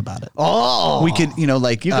play about it. Oh. We could,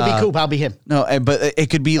 like you could be Coop. I'll be him. No, but it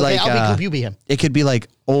could be Okay, like I'll be Coop. You be him. It could be like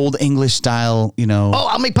old English style. Oh,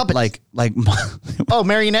 I'll make puppets. Like. Oh,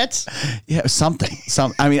 marionettes. Yeah, something.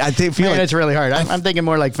 I mean, I feel like it's really hard. I'm thinking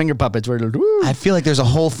more like finger puppets. Where I feel like there's a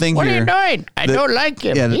whole thing what here. What are you doing? I don't like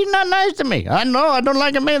him. Yeah, he's not nice to me. I know. I don't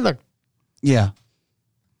like him either. Yeah.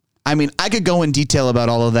 I mean, I could go in detail about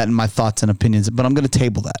all of that and my thoughts and opinions, but I'm going to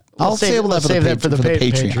table that. I'll save that for the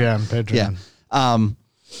Patreon. Patreon.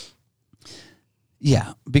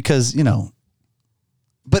 Yeah, because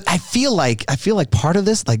but I feel like part of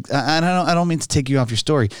this, like, I don't mean to take you off your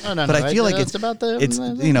story, but I feel like it's about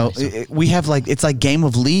we have like it's like Game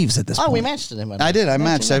of Leaves at this point. Oh, we matched them. I did. I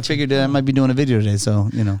matched. I figured I might be doing a video today,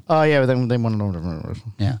 so Oh yeah, they want to know.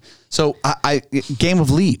 Yeah. So I Game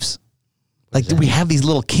of Leaves. Like we have these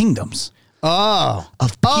little kingdoms. Of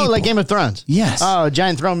people. Like Game of Thrones. Yes. Oh, a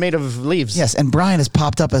giant throne made of leaves. Yes, and Brian has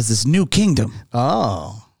popped up as this new kingdom.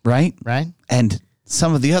 Oh. Right? Right. And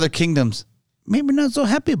some of the other kingdoms, maybe not so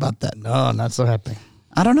happy about that. No, not so happy.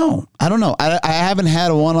 I don't know. I haven't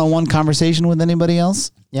had a one-on-one conversation with anybody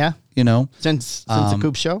else. Yeah. Since the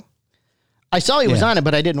Coop show. I saw he was on it,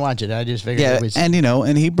 but I didn't watch it. I just figured it was. And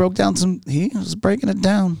and he broke down he was breaking it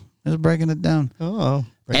down. Oh.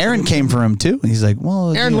 Aaron came for him too. He's like,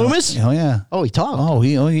 well, Aaron Loomis? Oh yeah. Oh, he talked. Oh,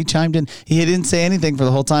 he chimed in. He didn't say anything for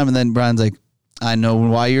the whole time, and then Brian's like, I know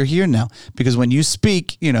why you're here now, because when you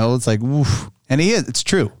speak, it's like, woof. And he is. It's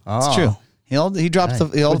true. Oh. It's true. He drops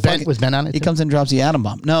was Ben on it? He comes in and drops the atom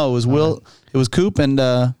bomb. No, it was Will. It was Coop and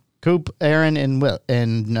Coop, Aaron, and Will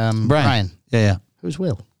and Brian. Yeah. Who's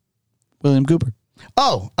Will? William Cooper.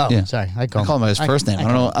 Oh, yeah. Sorry. I call him by his first name.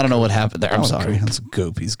 I don't know what happened there. I'm sorry. That's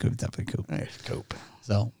Coop. He's Coop. Definitely Coop. There's Coop.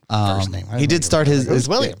 So first name. He did start his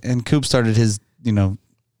William. And Coop started his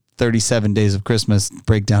 37 days of Christmas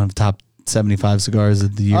breakdown of top 75 cigars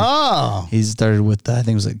of the year. Oh, he started with I think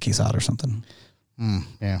it was like Quesada or something.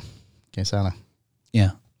 Yeah, Quesada.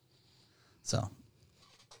 Yeah. So,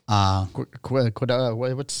 what's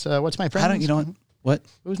my friend? I don't. You know what? What?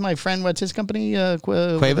 Who's my friend? What's his company?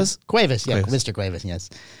 Cuevas? Cuevas, yeah. Cuevas. Mr. Cuevas, yes.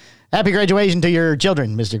 Happy graduation to your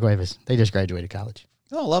children, Mr. Cuevas. They just graduated college.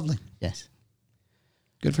 Oh, lovely. Yes.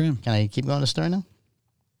 Good for him. Can I keep going the story now?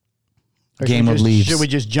 Or Game of Leaves. Should we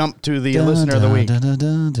just jump to the listener of the week?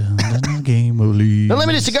 Game of Leaves. The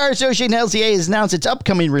Limited Cigar Association, LCA, has announced its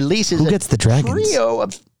upcoming releases. Who gets the dragons? Trio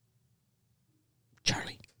of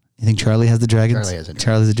Charlie. You think Charlie has the dragons? Charlie has a dragon.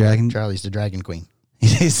 Charlie's the dragon? Charlie's the dragon queen.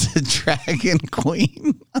 He's the dragon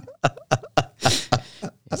queen. He's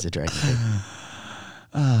the dragon queen.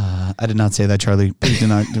 I did not say that, Charlie. Please do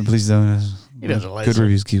not. Please don't. He doesn't like good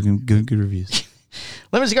reviews. Keep good reviews.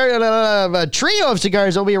 Limited Cigar, a trio of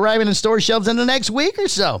cigars will be arriving in store shelves in the next week or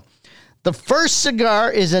so. The first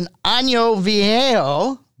cigar is an Año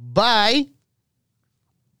Viejo by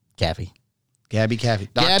Caffey. Gabby Caffey.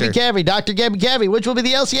 Dr. Gabby Caffey, which will be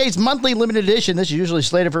the LCA's monthly limited edition. This is usually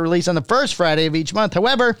slated for release on the first Friday of each month.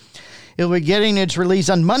 However, it will be getting its release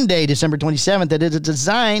on Monday, December 27th. It is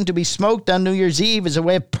designed to be smoked on New Year's Eve as a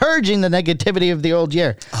way of purging the negativity of the old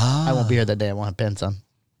year. I won't be here that day. I want pants on.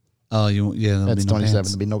 Oh, yeah. That's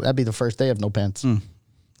 27th. That'd be the first day of no pants.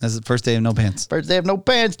 That's the first day of no pants. First day of no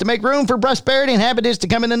pants to make room for prosperity and happiness to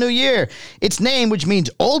come in the new year. Its name, which means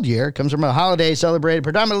old year, comes from a holiday celebrated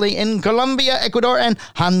predominantly in Colombia, Ecuador, and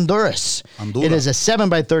Honduras. It is a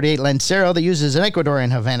 7x38 Lancero that uses an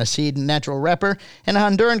Ecuadorian Havana seed natural wrapper and a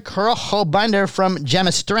Honduran Corojo binder from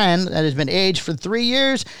Jamastran that has been aged for 3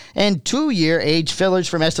 years, and 2-year age fillers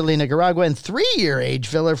from Esteli, Nicaragua, and 3-year age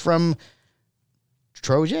filler from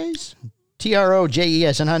Trojes?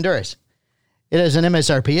 Trojes in Honduras. It has an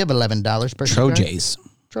MSRP of $11 per cigar.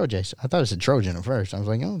 Trojes. I thought it was a Trojan at first. I was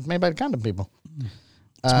like, oh, it's made by the condom people.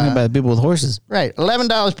 It's made by the people with horses. Right.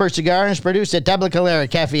 $11 per cigar, and it's produced at Tabacalera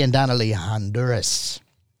Cafe in Donnelly, Honduras.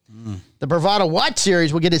 The Bravado Watch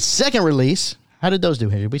series will get its second release. How did those do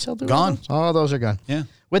here? Did we sell through? Gone. All those are gone. Yeah.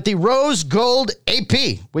 With the Rose Gold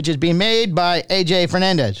AP, which is being made by AJ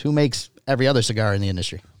Fernandez, who makes every other cigar in the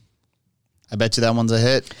industry. I bet you that one's a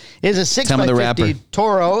hit. It is a 6x50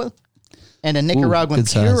 Toro and a Nicaraguan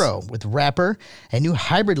Puro with wrapper, a new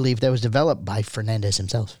hybrid leaf that was developed by Fernandez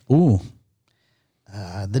himself. Ooh.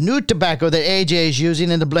 The new tobacco that AJ is using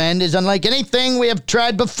in the blend is unlike anything we have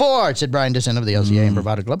tried before, said Brian Descent of the LCA and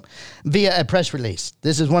Bravado Club via a press release.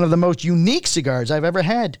 This is one of the most unique cigars I've ever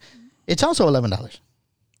had. It's also $11.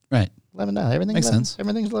 Right. $11. Everything's Makes sense.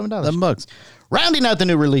 Everything's $11. $11. Rounding out the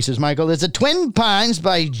new releases, Michael, is the Twin Pines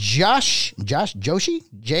by Joshi?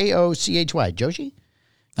 J-O-C-H-Y. Joshi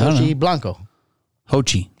Blanco.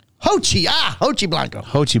 Hochi. Hochi Blanco.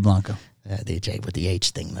 Hochi Blanco. The J with the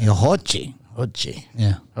H thing. Hochi. Hochi.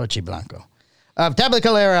 Yeah. Hochi Blanco. Of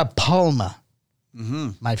Tabacalera Palma.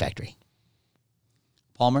 My factory.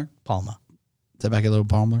 Palmer? Palma. Tabacalera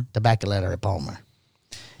Palmer? Tabacalera Palmer.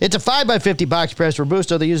 It's a 5x50 box press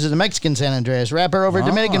Robusto that uses a Mexican San Andreas wrapper over a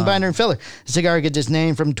Dominican binder and filler. The cigar gets its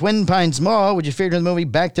name from Twin Pines Mall, which is featured in the movie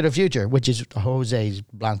Back to the Future, which is Hochi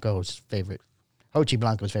Blanco's favorite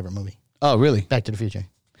movie. Oh, really? Back to the Future.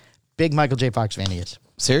 Big Michael J. Fox fan he is.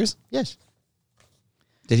 Serious? Yes.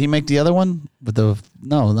 Did he make the other one?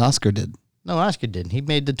 No, Oscar did. No, Oscar didn't. He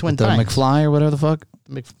made the Twin The Pines. McFly or whatever the fuck?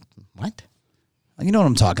 What? You know what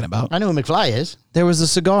I'm talking about. I know who McFly is. There was a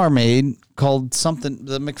cigar made called something,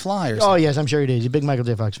 the McFly or something. Oh, yes, I'm sure he did. He's a big Michael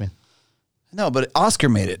J. Fox fan. No, but Oscar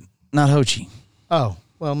made it, not Hochi. Oh,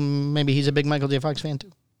 well, maybe he's a big Michael J. Fox fan,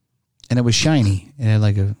 too. And it was shiny. It had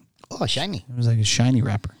like a... Oh, shiny. It was like a shiny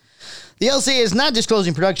wrapper. The LCA is not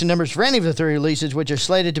disclosing production numbers for any of the 3 releases, which are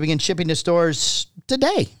slated to begin shipping to stores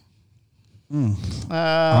today.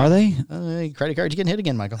 Are they? Credit cards getting hit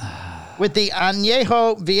again, Michael. With the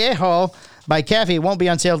Añejo Viejo by Cafe, it won't be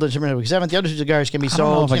on sale until December 7th. The other 2 cigars can be sold.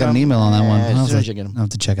 I don't know if I got an email on that one. As soon as you get them. I'll have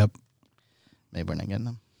to check up. Maybe we're not getting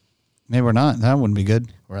them. Maybe we're not. That wouldn't be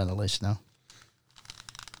good. We're on the list now.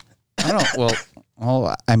 I don't know.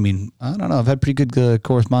 Well, I mean, I don't know. I've had pretty good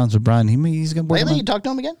correspondence with Brian. He's going to work on. You talked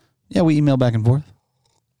to him again? Yeah, we email back and forth.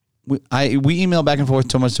 We email back and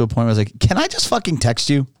forth so much to a point where I was like, can I just fucking text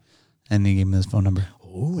you? And he gave me his phone number.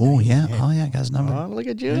 Oh, yeah. Oh, yeah. I got his number. Oh, look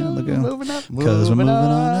at you. Yeah, look at him. Moving up. Because we're moving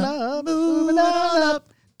on up. Moving on up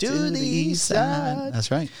to the east side.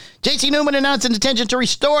 That's right. J.C. Newman announced an intention to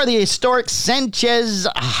restore the historic Sanchez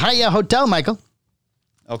Haya Hotel, Michael.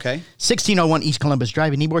 Okay. 1601 East Columbus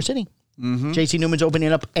Drive in Ybor City. J.C. Newman's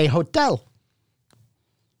opening up a hotel.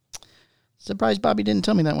 Surprised Bobby didn't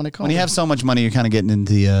tell me that when I called When you him. have so much money, you're kind of getting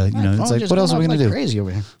into, it's like, what else are we going to do? Crazy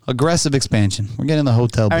over here. Aggressive expansion. We're getting the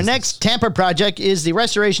hotel business. Our next Tampa project is the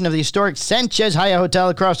restoration of the historic Sanchez Haya Hotel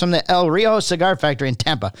across from the El Rio Cigar Factory in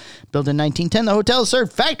Tampa. Built in 1910, the hotel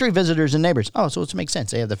served factory visitors and neighbors. Oh, so it makes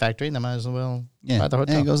sense. They have the factory, and they might as well buy the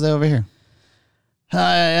hotel. Yeah, it goes there over here.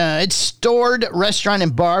 Its stored restaurant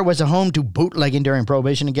and bar was a home to bootlegging during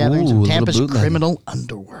Prohibition and gatherings of Tampa's criminal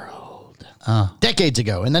underworld. Decades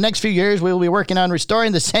ago. In the next few years, we will be working on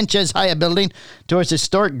restoring the Sanchez Haya building to its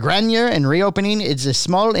historic grandeur and reopening it's a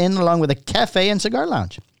small inn along with a cafe and cigar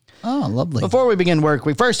lounge. Oh, lovely. Before we begin work,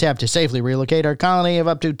 we first have to safely relocate our colony of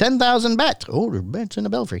up to 10,000 bats. Oh, there are bats in the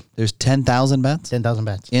belfry. There's 10,000 bats? 10,000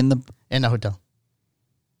 bats. In the hotel.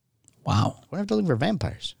 Wow. We're have to look for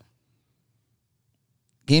vampires.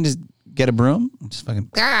 Can you just get a broom? Just fucking,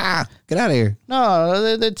 get out of here.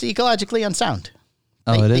 No, it's ecologically unsound.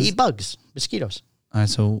 Oh, it they is? eat bugs, mosquitoes. All right,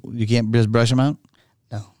 so you can't just brush them out?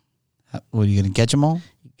 No. What, are you going to catch them all?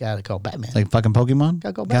 You got to call Batman. It's like fucking Pokemon?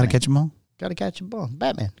 Gotta go Got to Batman. catch them all? Got to catch them all.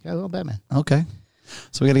 Batman. Got to go Batman. Okay.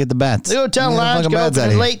 So we got to get the bats. The hotel Get the lounge fucking go bats open out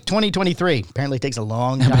in here. late 2023. Apparently it takes a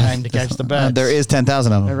long time to catch the bats. There is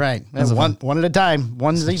 10,000 of them. All right. That's One at a time.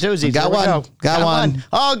 Onesie, twosies. Got There we one. go. Got one.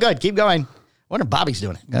 Oh, good. Keep going. I wonder if Bobby's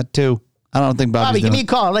doing it. Got 2. I don't think Bobby, Bobby's give me doing a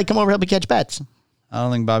call. I'd like to come over and help me catch bats. I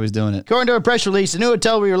don't think Bobby's doing it. According to a press release, the new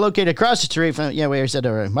hotel we were located across the street from... Yeah, we already said that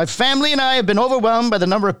already. My family and I have been overwhelmed by the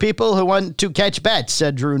number of people who want to catch bats,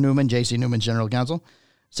 said Drew Newman, J.C. Newman's general counsel.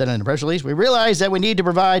 Said in the press release, we realize that we need to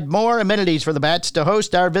provide more amenities for the bats to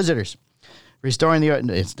host our visitors. Restoring the...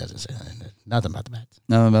 It doesn't say nothing about the bats.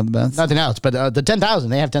 Nothing about the bats? Nothing else, but the 10,000,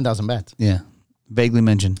 they have 10,000 bats. Yeah. Vaguely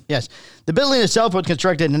mentioned. Yes. The building itself was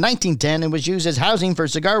constructed in 1910 and was used as housing for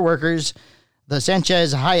cigar workers. The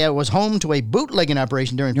Sanchez Haya was home to a bootlegging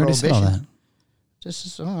operation during You already said all Prohibition. that.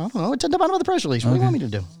 Just, I don't know. It's at the bottom of the press release. What do you want me to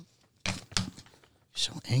do? You're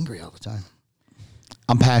so angry all the time.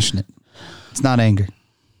 I'm passionate. It's not anger.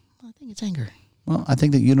 I think it's anger. Well, I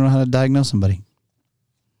think that you don't know how to diagnose somebody.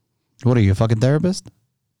 What are you, a fucking therapist?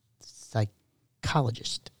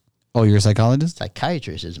 Psychologist. Oh, you're a psychologist?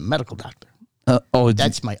 Psychiatrist is a medical doctor.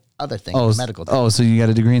 That's my other thing. Medical doctor. Oh, so you got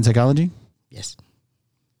a degree in psychology? Yes.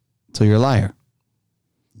 So you're a liar?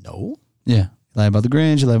 No. Yeah. You lie about the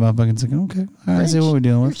Grinch, you lie about fucking psycho. Okay. All right, see what we're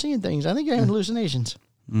dealing You're with. seeing things. I think you're having hallucinations.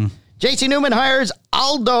 J.C. Newman hires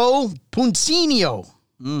Aldo Puncinio.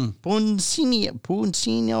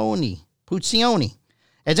 Puncioni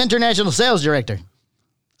as international sales director.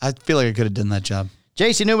 I feel like I could have done that job.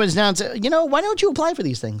 J.C. Newman's now, why don't you apply for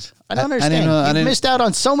these things? I don't understand. I You've missed out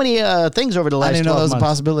on so many things over the last 12 months. I didn't know that was a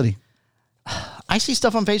possibility. I see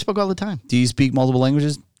stuff on Facebook all the time. Do you speak multiple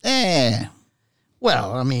languages?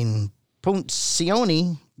 Well, I mean,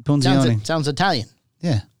 Puncioni. Punzioni. Sounds Italian.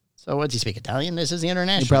 Yeah. So what, does he speak Italian? This is the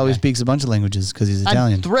international He probably guy. speaks a bunch of languages because he's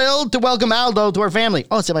Italian. I'm thrilled to welcome Aldo to our family.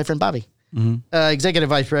 Oh, it's my friend Bobby. Executive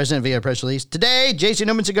Vice President via press release. Today, J.C.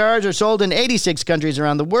 Newman cigars are sold in 86 countries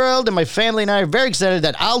around the world, and my family and I are very excited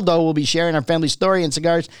that Aldo will be sharing our family story and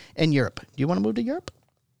cigars in Europe. Do you want to move to Europe?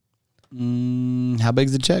 How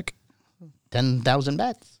big's the check? 10,000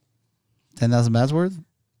 bats. 10,000 bats worth?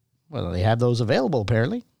 Well, they have those available,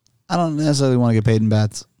 apparently. I don't necessarily want to get paid in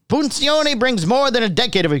bats. Puncioni brings more than a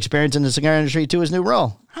decade of experience in the cigar industry to his new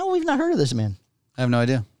role. How have we not heard of this man? I have no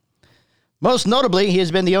idea. Most notably, he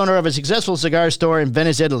has been the owner of a successful cigar store in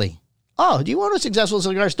Venice, Italy. Oh, do you own a successful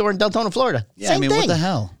cigar store in Deltona, Florida? Yeah, Same thing. what the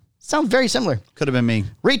hell? Sounds very similar. Could have been me.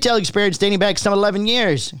 Retail experience dating back some 11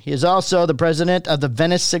 years. He is also the president of the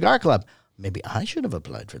Venice Cigar Club. Maybe I should have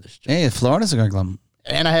applied for this job. Hey, Florida Cigar Club.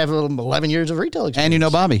 And I have 11 years of retail experience. And you know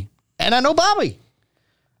Bobby. And I know Bobby.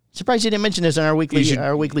 Surprised you didn't mention this in our weekly Zoom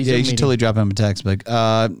you meeting. should totally drop him a text. Like,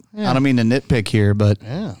 I don't mean to nitpick here, but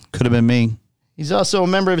could have been me. He's also a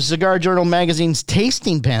member of Cigar Journal magazine's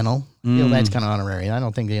tasting panel. That's kind of honorary. I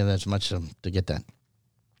don't think that's much to get that.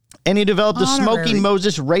 And he developed the Smoking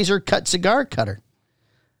Moses razor cut cigar cutter.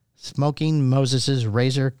 Smoking Moses'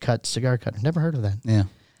 razor cut cigar cutter. Never heard of that. Yeah.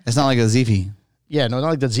 It's not like a Zifi. Yeah, no, not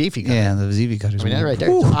like the Zifi cutter. Yeah, the Zifi cutters. I mean, that right there.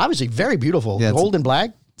 It's obviously very beautiful. Yeah, Gold and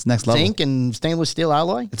black. It's next level. Zinc and stainless steel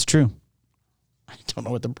alloy. It's true. I don't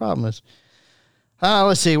know what the problem is.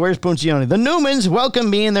 Let's see. Where's Puncioni? The Newmans welcome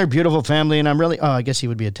me and their beautiful family, and I'm really... Oh, I guess he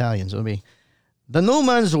would be Italian, so it'd be... The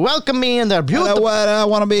Newmans welcome me and their beautiful... I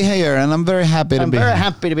want to be here, and I'm very happy to be here. I'm very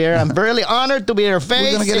happy to be here. I'm really honored to be your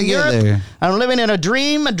face. We're going to in get Europe. there. I'm living in a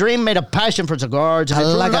dream made of passion for cigars and a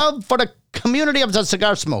love for the community of the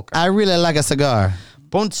cigar smoker. I really like a cigar.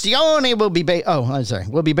 Puncioni will be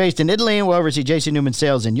based in Italy and will oversee J.C. Newman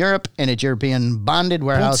sales in Europe and its European bonded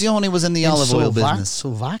warehouse. Puncioni was in the olive oil business.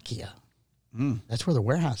 Slovakia. That's where the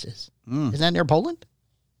warehouse is. Isn't that near Poland?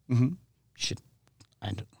 Mm-hmm.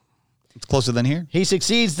 It's closer than here. He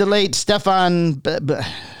succeeds the late Stefan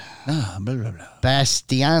Bastianians.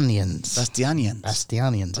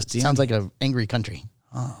 Sounds like an angry country.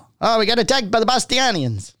 Oh, we got attacked by the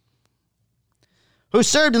Bastianians. Who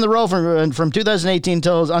served in the role from 2018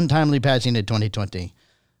 until his untimely passing in 2020.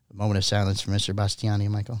 A moment of silence for Mr. Bastiani,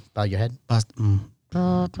 Michael. Bow your head.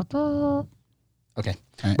 Okay.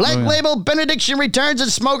 Right, Black Label Benediction returns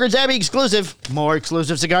as Smoker's Abbey exclusive. More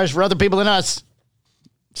exclusive cigars for other people than us.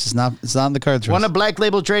 It's not in the cards. One of Black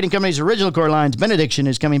Label Trading Company's original core lines, Benediction,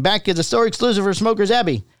 is coming back as a store exclusive for Smoker's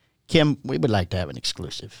Abbey. Kim, we would like to have an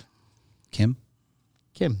exclusive. Kim,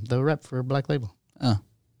 the rep for Black Label. Oh.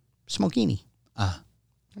 Smokini. Her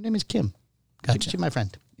name is Kim. Gotcha. She's my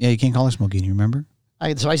friend. Yeah, you can't call her Smokini, you remember?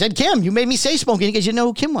 So I said Kim. You made me say Smokini because you know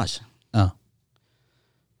who Kim was. Oh.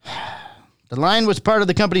 The line was part of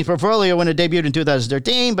the company's portfolio when it debuted in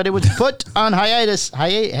 2013, but it was put on hiatus in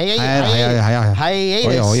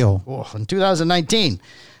 2019.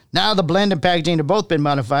 Now the blend and packaging have both been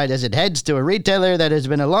modified as it heads to a retailer that has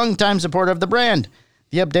been a long-time supporter of the brand.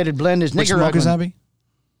 The updated blend is Nicaraguan. Smoker's Abbey?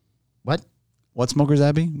 What? What Smoker's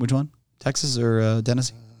Abbey? Which one? Texas or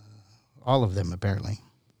Tennessee? All of them, apparently.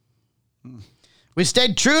 We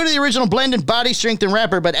stayed true to the original blend in body strength and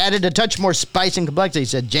wrapper, but added a touch more spice and complexity,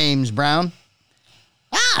 said James Brown.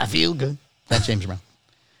 I feel good. That's James Brown.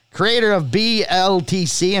 Creator of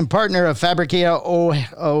BLTC and partner of Fabricato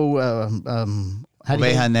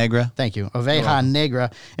Oveja Negra. Thank you. Oveja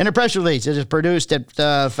Negra. In a press release, it is produced at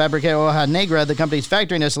Fabricato Oveja Negra, the company's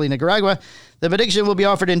factory in Estelí, Nicaragua. The prediction will be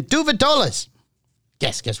offered in 2 vitolas.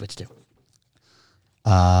 Guess which 2?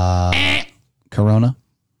 Corona.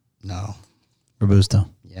 No. Robusto.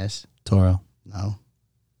 Yes. Toro. No.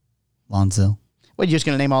 Lonzil. What, you just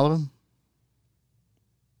going to name all of them?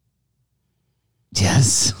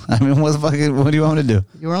 Yes. I mean, what do you want me to do?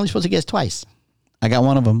 You were only supposed to guess twice. I got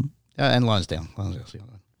one of them. And Lonsdale. Lonsdale's the other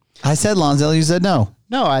one. I said Lonzil. You said no.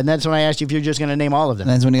 No, and that's when I asked you if you're just going to name all of them.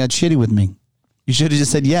 And that's when he got shitty with me. You should have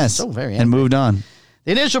just said yes. So very and moved on.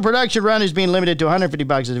 The initial production run is being limited to 150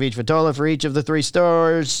 boxes of each Vitola for each of the 3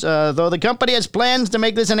 stores, though the company has plans to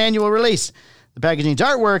make this an annual release. The packaging's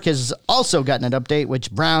artwork has also gotten an update, which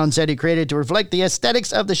Brown said he created to reflect the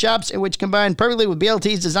aesthetics of the shops, and which combined perfectly with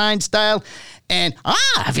BLT's design style, and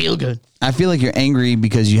I feel good. I feel like you're angry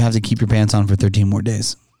because you have to keep your pants on for 13 more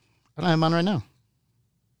days. I don't have them on right now.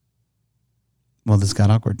 Well, this got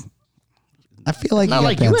awkward. I feel like Not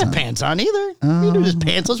like you have pants on either. You do this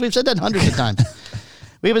pantsless. We've said that hundreds of times.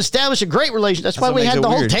 We've established a great relationship. That's why we had the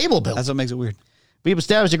whole table built. That's what makes it weird. We've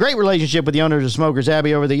established a great relationship with the owners of Smokers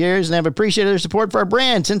Abbey over the years and have appreciated their support for our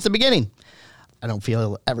brand since the beginning. I don't feel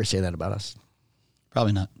he'll ever say that about us.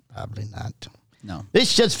 Probably not. Probably not. No.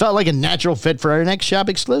 This just felt like a natural fit for our next shop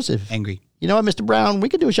exclusive. Angry. You know what, Mr. Brown? We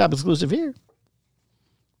could do a shop exclusive here.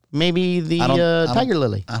 Maybe the Tiger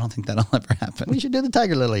Lily. I don't think that'll ever happen. We should do the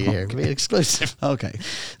Tiger Lily here. It'll be exclusive. Okay.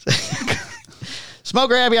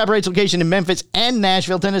 Smoker Abbey operates location in Memphis and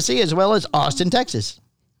Nashville, Tennessee, as well as Austin, Texas.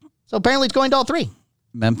 So apparently it's going to all 3.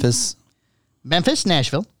 Memphis,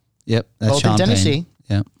 Nashville. Yep. That's Both in Champagne. Tennessee.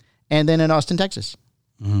 Yep. And then in Austin, Texas.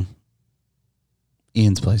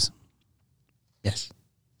 Ian's place. Yes.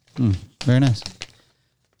 Very nice.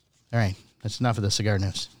 All right. That's enough of the cigar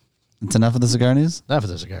news. That's enough of the cigar news? Enough of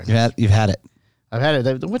the cigar news. You've had it. I've had it.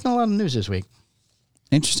 There wasn't a lot of news this week.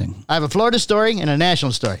 Interesting. I have a Florida story and a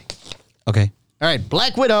national story. Okay. All right.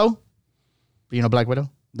 Black Widow. You know Black Widow?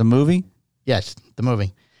 The movie? Yes, the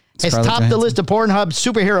movie. Has Scarlett topped the Johansson? list of Pornhub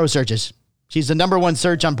superhero searches. She's the #1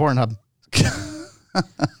 search on Pornhub.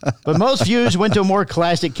 But most views went to a more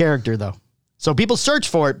classic character, though. So people search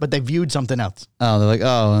for it, but they viewed something else. Oh, they're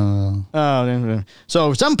like,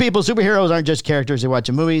 So some people, superheroes aren't just characters they watch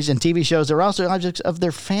in movies and TV shows. They're also objects of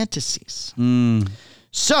their fantasies.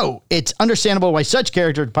 So it's understandable why such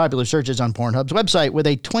characters are popular searches on Pornhub's website. With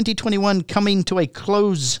a 2021 coming to a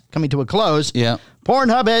close. Yeah.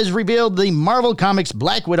 Pornhub has revealed the Marvel Comics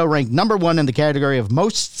Black Widow ranked #1 in the category of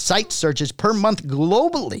most site searches per month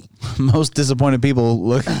globally. Most disappointed people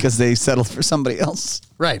look because they settled for somebody else.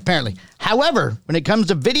 Right, apparently. However, when it comes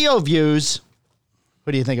to video views,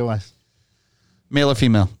 what do you think it was? Male or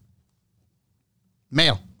female?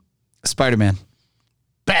 Male. Spider-Man.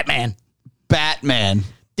 Batman.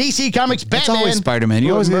 DC Comics Batman. It's always Spider-Man. You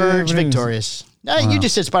You always emerge get- victorious. You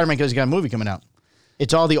just said Spider-Man because he got a movie coming out.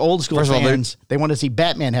 It's all the old school First of all, fans. They want to see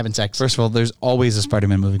Batman having sex. First of all, there's always a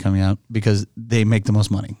Spider-Man movie coming out because they make the most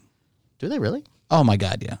money. Do they really? Oh my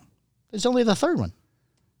God, yeah. There's only the 3rd one.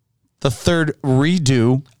 The 3rd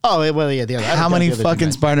redo. Oh, well, yeah, the other. How many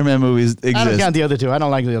fucking Spider-Man movies exist? I don't count the other 2. I don't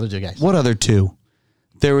like the other 2 guys. What other 2?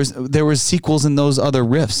 There was sequels in those other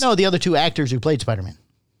riffs. No, the other 2 actors who played Spider-Man.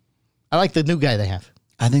 I like the new guy they have.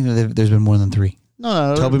 I think there's been more than 3.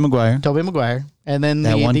 No. Tobey Maguire. And then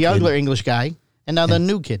That one the kid. uglier English guy. And now the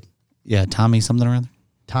new kid. Yeah, Tommy something or other.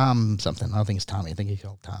 Tom something. I don't think it's Tommy. I think he's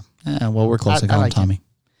called Tom. Yeah, well, we're close. I I call him like him. Tommy.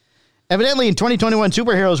 Evidently, in 2021,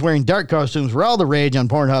 superheroes wearing dark costumes were all the rage on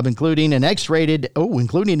Pornhub, including in X-rated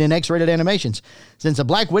animations. Since the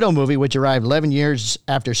Black Widow movie, which arrived 11 years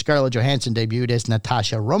after Scarlett Johansson debuted as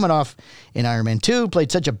Natasha Romanoff in Iron Man 2,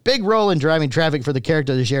 played such a big role in driving traffic for the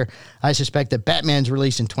character this year, I suspect that Batman's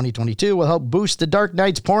release in 2022 will help boost the Dark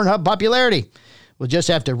Knight's Pornhub popularity. We'll just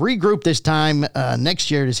have to regroup this time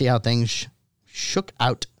next year to see how things shook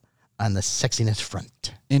out on the sexiness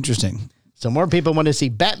front. Interesting. So more people want to see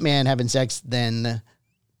Batman having sex than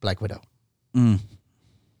Black Widow.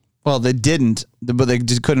 Well, they didn't, but they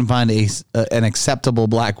just couldn't find an acceptable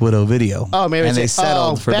Black Widow video. Oh, maybe and they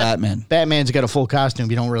settled for Batman. Batman's got a full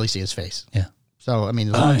costume. You don't really see his face. Yeah. So, I mean,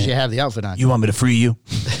 as long as you have the outfit on. You want me to free you?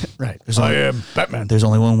 Right. I am Batman. There's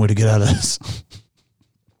only one way to get out of this.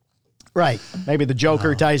 Right. Maybe the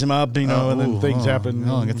Joker ties him up, and then things happen.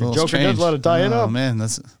 Oh, it gets a little Joker strange. does a lot of tying Oh up. man,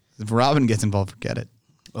 if Robin gets involved, forget it.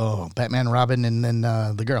 Oh, Batman, Robin, and then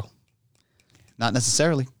the girl. Not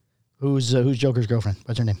necessarily. Who's Joker's girlfriend?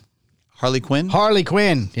 What's her name? Harley Quinn. Harley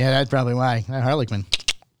Quinn. Yeah, that's probably why. Harley Quinn.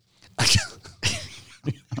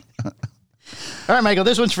 All right, Michael,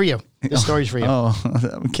 this one's for you. This story's for you. Oh,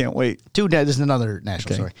 I can't wait. This is another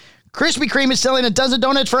national story. Krispy Kreme is selling a dozen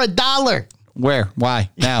donuts for $1. Where? Why?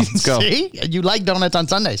 Now, let's go. See? You like donuts on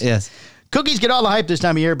Sundays. Yes. Cookies get all the hype this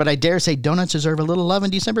time of year, but I dare say donuts deserve a little love in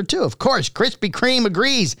December, too. Of course, Krispy Kreme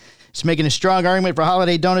agrees. It's making a strong argument for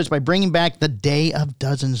holiday donuts by bringing back the Day of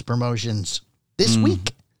Dozens promotions this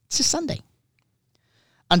week. It's a Sunday.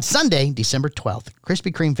 On Sunday, December 12th,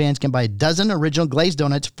 Krispy Kreme fans can buy a dozen original glazed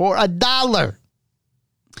donuts for $1.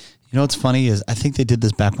 You know what's funny is I think they did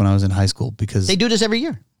this back when I was in high school because They do this every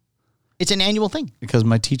year. It's an annual thing. Because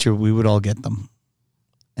my teacher, we would all get them.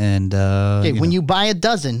 And when you buy a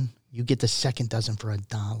dozen, you get the second dozen for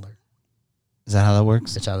 $1. Is that how that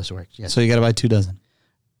works? That's how this works. Yes. So you got to buy 2 dozen.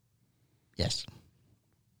 Yes.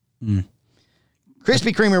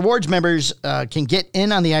 Krispy Kreme Rewards members can get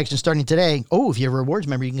in on the action starting today. Oh, if you're a rewards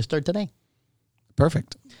member, you can start today.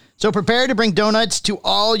 Perfect. So prepare to bring donuts to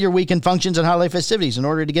all your weekend functions and holiday festivities. In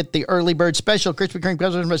order to get the early bird special, Krispy Kreme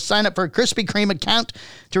customers must sign up for a Krispy Kreme account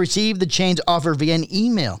to receive the chain's offer via an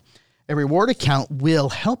email. A reward account will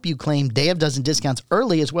help you claim Day of Dozen discounts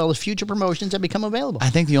early as well as future promotions that become available. I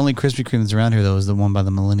think the only Krispy Kreme that's around here, though, is the one by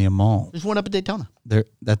the Millennium Mall. There's one up at Daytona.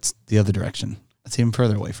 That's the other direction. That's even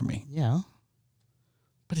further away from me. Yeah.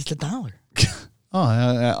 But it's $1.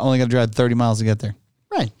 I only got to drive 30 miles to get there.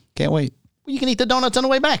 Right. Can't wait. Well, you can eat the donuts on the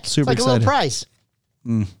way back. Super it's like excited. A little prize.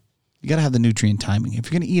 You got to have the nutrient timing. If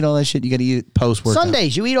you're going to eat all that shit, you got to eat it post-workout.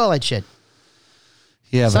 Sundays, you eat all that shit.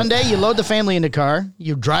 Yeah. Sunday, you load the family in the car.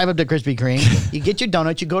 You drive up to Krispy Kreme. You get your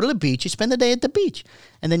donuts. You go to the beach. You spend the day at the beach.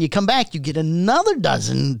 And then you come back. You get another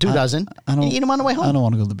dozen, 2 dozen, and you eat them on the way home. I don't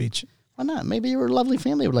want to go to the beach. Why not? Maybe your lovely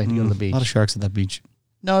family would like to go to the beach. A lot of sharks at that beach.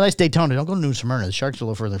 No, that's Daytona. Don't go to New Smyrna. The sharks are a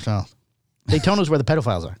little further south. Daytona's where the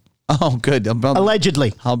pedophiles are. Oh, good.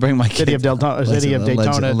 Allegedly. I'll bring my kids. City of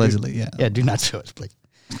Daytona. Allegedly, yeah. Yeah, do not sue us, please.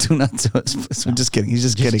 Do not sue us. I'm just kidding. He's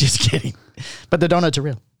just kidding. Just kidding. But the donuts are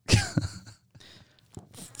real.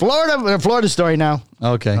 Florida story now.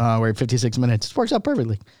 Okay. We're at 56 minutes. This works out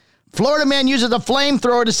perfectly. Florida man uses a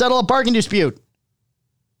flamethrower to settle a parking dispute.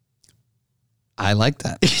 I like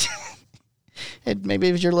that. Maybe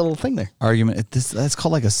it was your little thing there. Argument. That's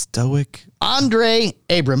called like a stoic. Andre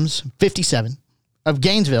Abrams, 57, of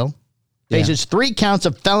Gainesville, faces 3 counts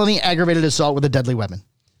of felony aggravated assault with a deadly weapon.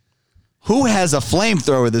 Who has a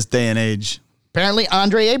flamethrower this day and age? Apparently,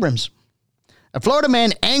 Andre Abrams. A Florida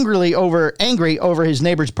man angry over his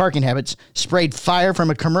neighbor's parking habits sprayed fire from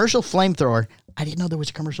a commercial flamethrower. I didn't know there was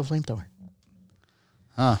a commercial flamethrower.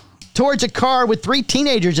 Towards a car with 3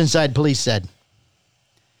 teenagers inside, police said.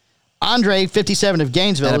 Andre, 57 of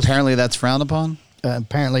Gainesville. And apparently that's frowned upon?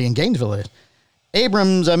 Apparently in Gainesville it is.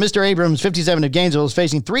 Mr. Abrams, 57 of Gainesville, is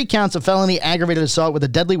facing 3 counts of felony aggravated assault with a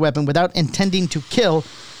deadly weapon without intending to kill.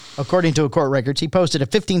 According to court records, he posted a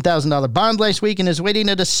 $15,000 bond last week and is waiting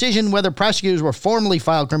a decision whether prosecutors will formally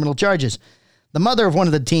file criminal charges. The mother of one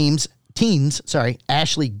of the teens,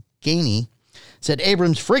 Ashley Gainey, said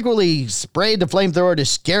Abrams frequently sprayed the flamethrower to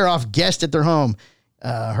scare off guests at their home.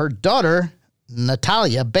 Her daughter,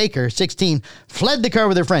 Natalia Baker, 16, fled the car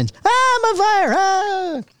with her friends. I'm on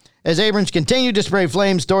fire! As Abrams continued to spray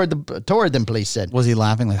flames toward them, police said. Was he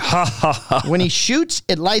laughing like, ha, ha, ha? When he shoots,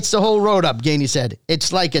 it lights the whole road up, Gainey said.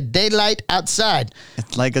 It's like a daylight outside.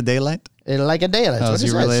 It's like a daylight? It's like a daylight. That's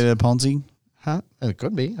is he related to Ponzi? Huh? It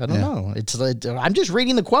could be. I don't know. It's like, I'm just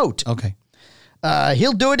reading the quote. Okay.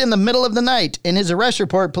 He'll do it in the middle of the night. In his arrest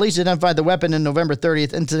report, police identified the weapon in November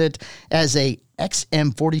 30th incident as a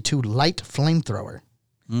XM42 light flamethrower.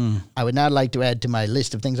 I would now like to add to my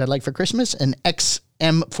list of things I'd like for Christmas an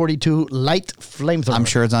XM42 light flamethrower. I'm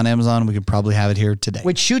sure it's on Amazon. We could probably have it here today.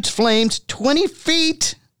 Which shoots flames 20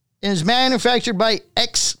 feet and is manufactured by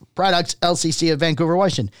X Products LCC of Vancouver,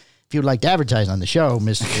 Washington. If you'd like to advertise on the show,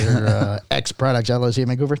 Mr. X Products LLC of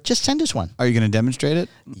Vancouver, just send us one. Are you going to demonstrate it?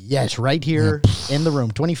 Yes, right here in the room.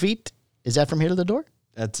 20 feet. Is that from here to the door?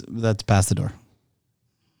 That's past the door.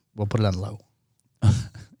 We'll put it on low.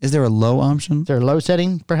 Is there a low option? Is there a low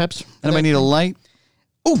setting, perhaps? Anybody need a light?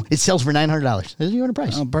 Oh, it sells for $900. This is your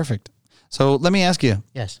price. Oh, perfect. So let me ask you.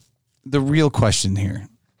 Yes. The real question here.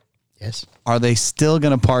 Yes. Are they still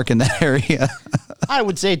going to park in that area? I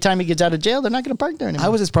would say time he gets out of jail, they're not going to park there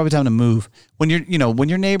anymore. It's probably time to move. When when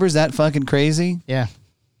your neighbor's that fucking crazy, yeah,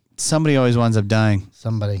 somebody always winds up dying.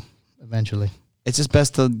 Somebody, eventually. It's just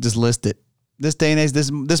best to just list it. This day and age,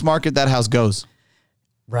 this market, that house goes.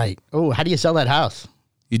 Right. Oh, how do you sell that house?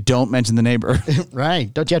 You don't mention the neighbor.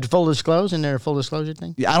 Right. Don't you have to full disclose in their full disclosure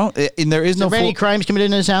thing? I don't. And there is no. Is there any crimes committed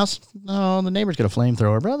in his house? No, the neighbor's got a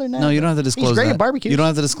flamethrower, brother. No, you don't have to disclose. He's great that. at barbecues. You don't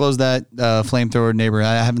have to disclose that flamethrower neighbor.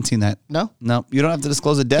 I haven't seen that. No, you don't have to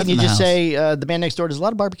disclose a death. Can you in the just house. say the man next door does a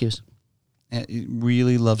lot of barbecues? He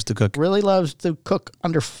really loves to cook. Really loves to cook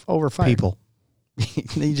over fire. People.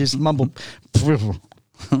 He just mumbled.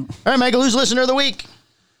 All right, Michael, who's listener of the week?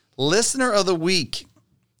 Listener of the week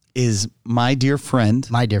is my dear friend.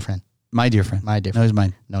 My dear friend. My dear friend. My dear No, he's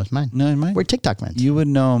mine. No, it's mine. No, he's mine. We're TikTok friends. You would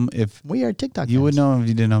know him if... We are TikTok friends. You would know him if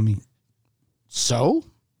you didn't know me. So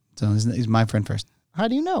he's my friend first. how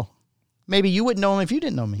do you know? Maybe you wouldn't know him if you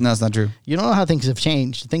didn't know me. No, that's not true. You don't know how things have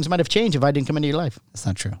changed. Things might have changed if I didn't come into your life. That's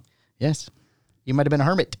not true. Yes. You might have been a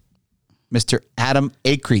hermit. Mr. Adam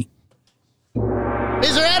Acree.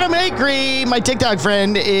 Mr. Adam Acree, my TikTok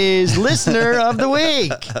friend, is listener of the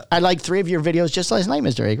week. I liked 3 of your videos just last night,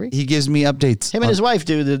 Mr. Acree. He gives me updates. Him and his wife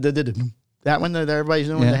do that one that everybody's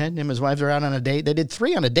doing with Yeah. the head. Him and his wife are out on a date. They did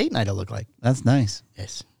 3 on a date night, it looked like. That's nice.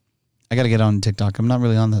 Yes. I got to get on TikTok. I'm not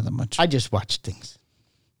really on that much. I just watch things.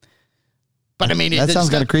 But I mean, that sounds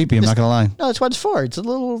kind of creepy. I'm not going to lie. No, that's what it's for. It's a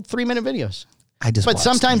little 3-minute videos. But But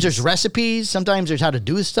sometimes there's recipes. Sometimes there's how to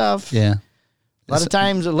do stuff. Yeah. A lot of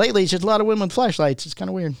times, lately, it's just a lot of women with flashlights. It's kind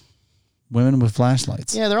of weird. Women with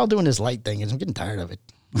flashlights. Yeah, they're all doing this light thing. I'm getting tired of it.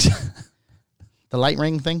 The light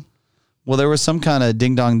ring thing. Well, there was some kind of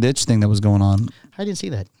ding-dong ditch thing that was going on. I didn't see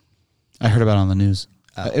that. I heard about it on the news.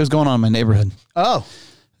 It was going on in my neighborhood. Oh.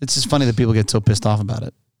 It's just funny that people get so pissed off about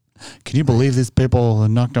it. Can you believe these people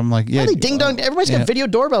knocked them? Like, yeah. Really, ding dong. Everybody's got video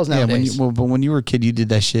doorbells nowadays. But when you were a kid, you did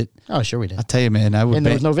that shit. Oh, sure we did. I'll tell you, man. And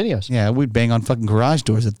there was no videos. Yeah, we'd bang on fucking garage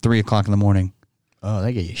doors at 3 o'clock in the morning. Oh,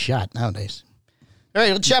 they get you shot nowadays. All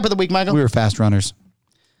right, let's shop of the week, Michael. We were fast runners.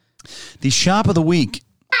 The shop of the week.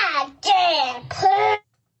 I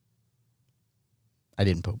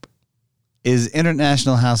didn't poop. Is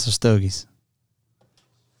International House of Stogies.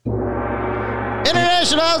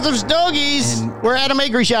 International House of Stogies. Where Adam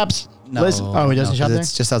Acree shops. No, he doesn't shop there?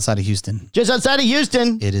 It's just outside of Houston. Just outside of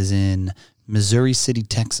Houston. It is in Missouri City,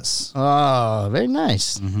 Texas. Oh, very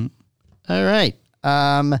nice. Mm-hmm. All right.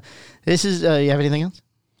 This is, you have anything else?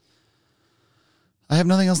 I have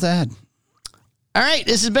nothing else to add. All right.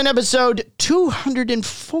 This has been episode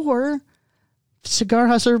 204 Cigar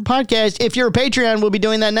Hustler Podcast. If you're a Patreon, we'll be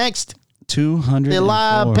doing that next. 200. The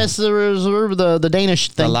La Pâtisserie, the Danish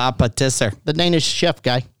thing. The La Pâtisserie. The Danish chef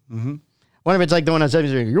guy. Mm-hmm. One of it's like the one on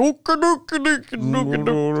 70. All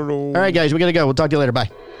right, guys, we got to go. We'll talk to you later. Bye.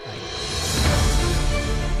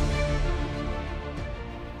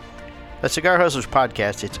 The Cigar Hustlers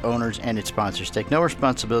Podcast, its owners, and its sponsors take no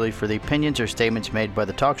responsibility for the opinions or statements made by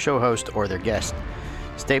the talk show host or their guest.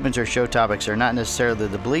 Statements or show topics are not necessarily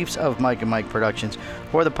the beliefs of Mike and Mike Productions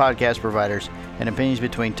or the podcast providers, and opinions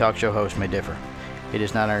between talk show hosts may differ. It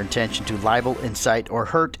is not our intention to libel, incite, or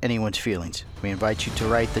hurt anyone's feelings. We invite you to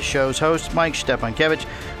write the show's host, Mike Stepankevich,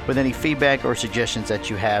 with any feedback or suggestions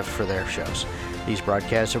that you have for their shows. These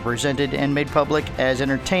broadcasts are presented and made public as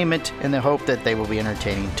entertainment in the hope that they will be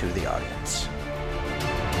entertaining to the audience.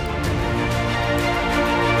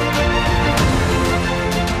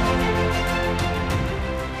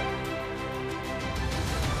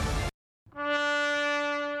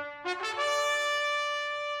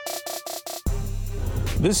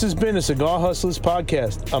 This has been a Cigar Hustlers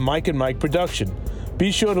Podcast, a Mike and Mike production.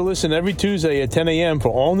 Be sure to listen every Tuesday at 10 a.m. for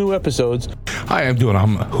all new episodes. Hi, I'm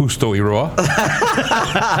Husto Iroa.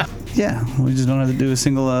 Yeah, we just don't have to do a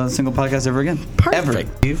single podcast ever again.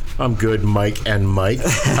 Perfect. Ever. I'm good, Mike and Mike.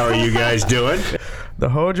 How are you guys doing? The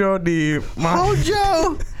Hojo,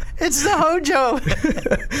 Hojo! It's the Hojo!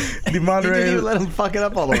 the You Monterey. didn't even let him fuck it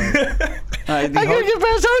up all the way. I The gotta get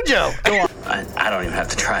past Hojo! Go on. I don't even have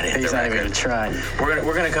to try to hit He's the not record. even gonna try.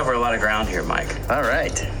 We're gonna cover a lot of ground here, Mike. All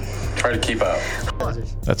right. Try to keep up.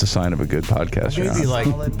 That's a sign of a good podcast. Maybe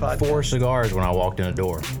John. like 4 cigars when I walked in the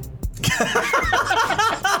door.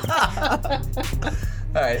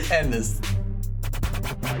 All right, end this.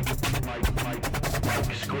 Mike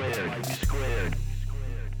Squared.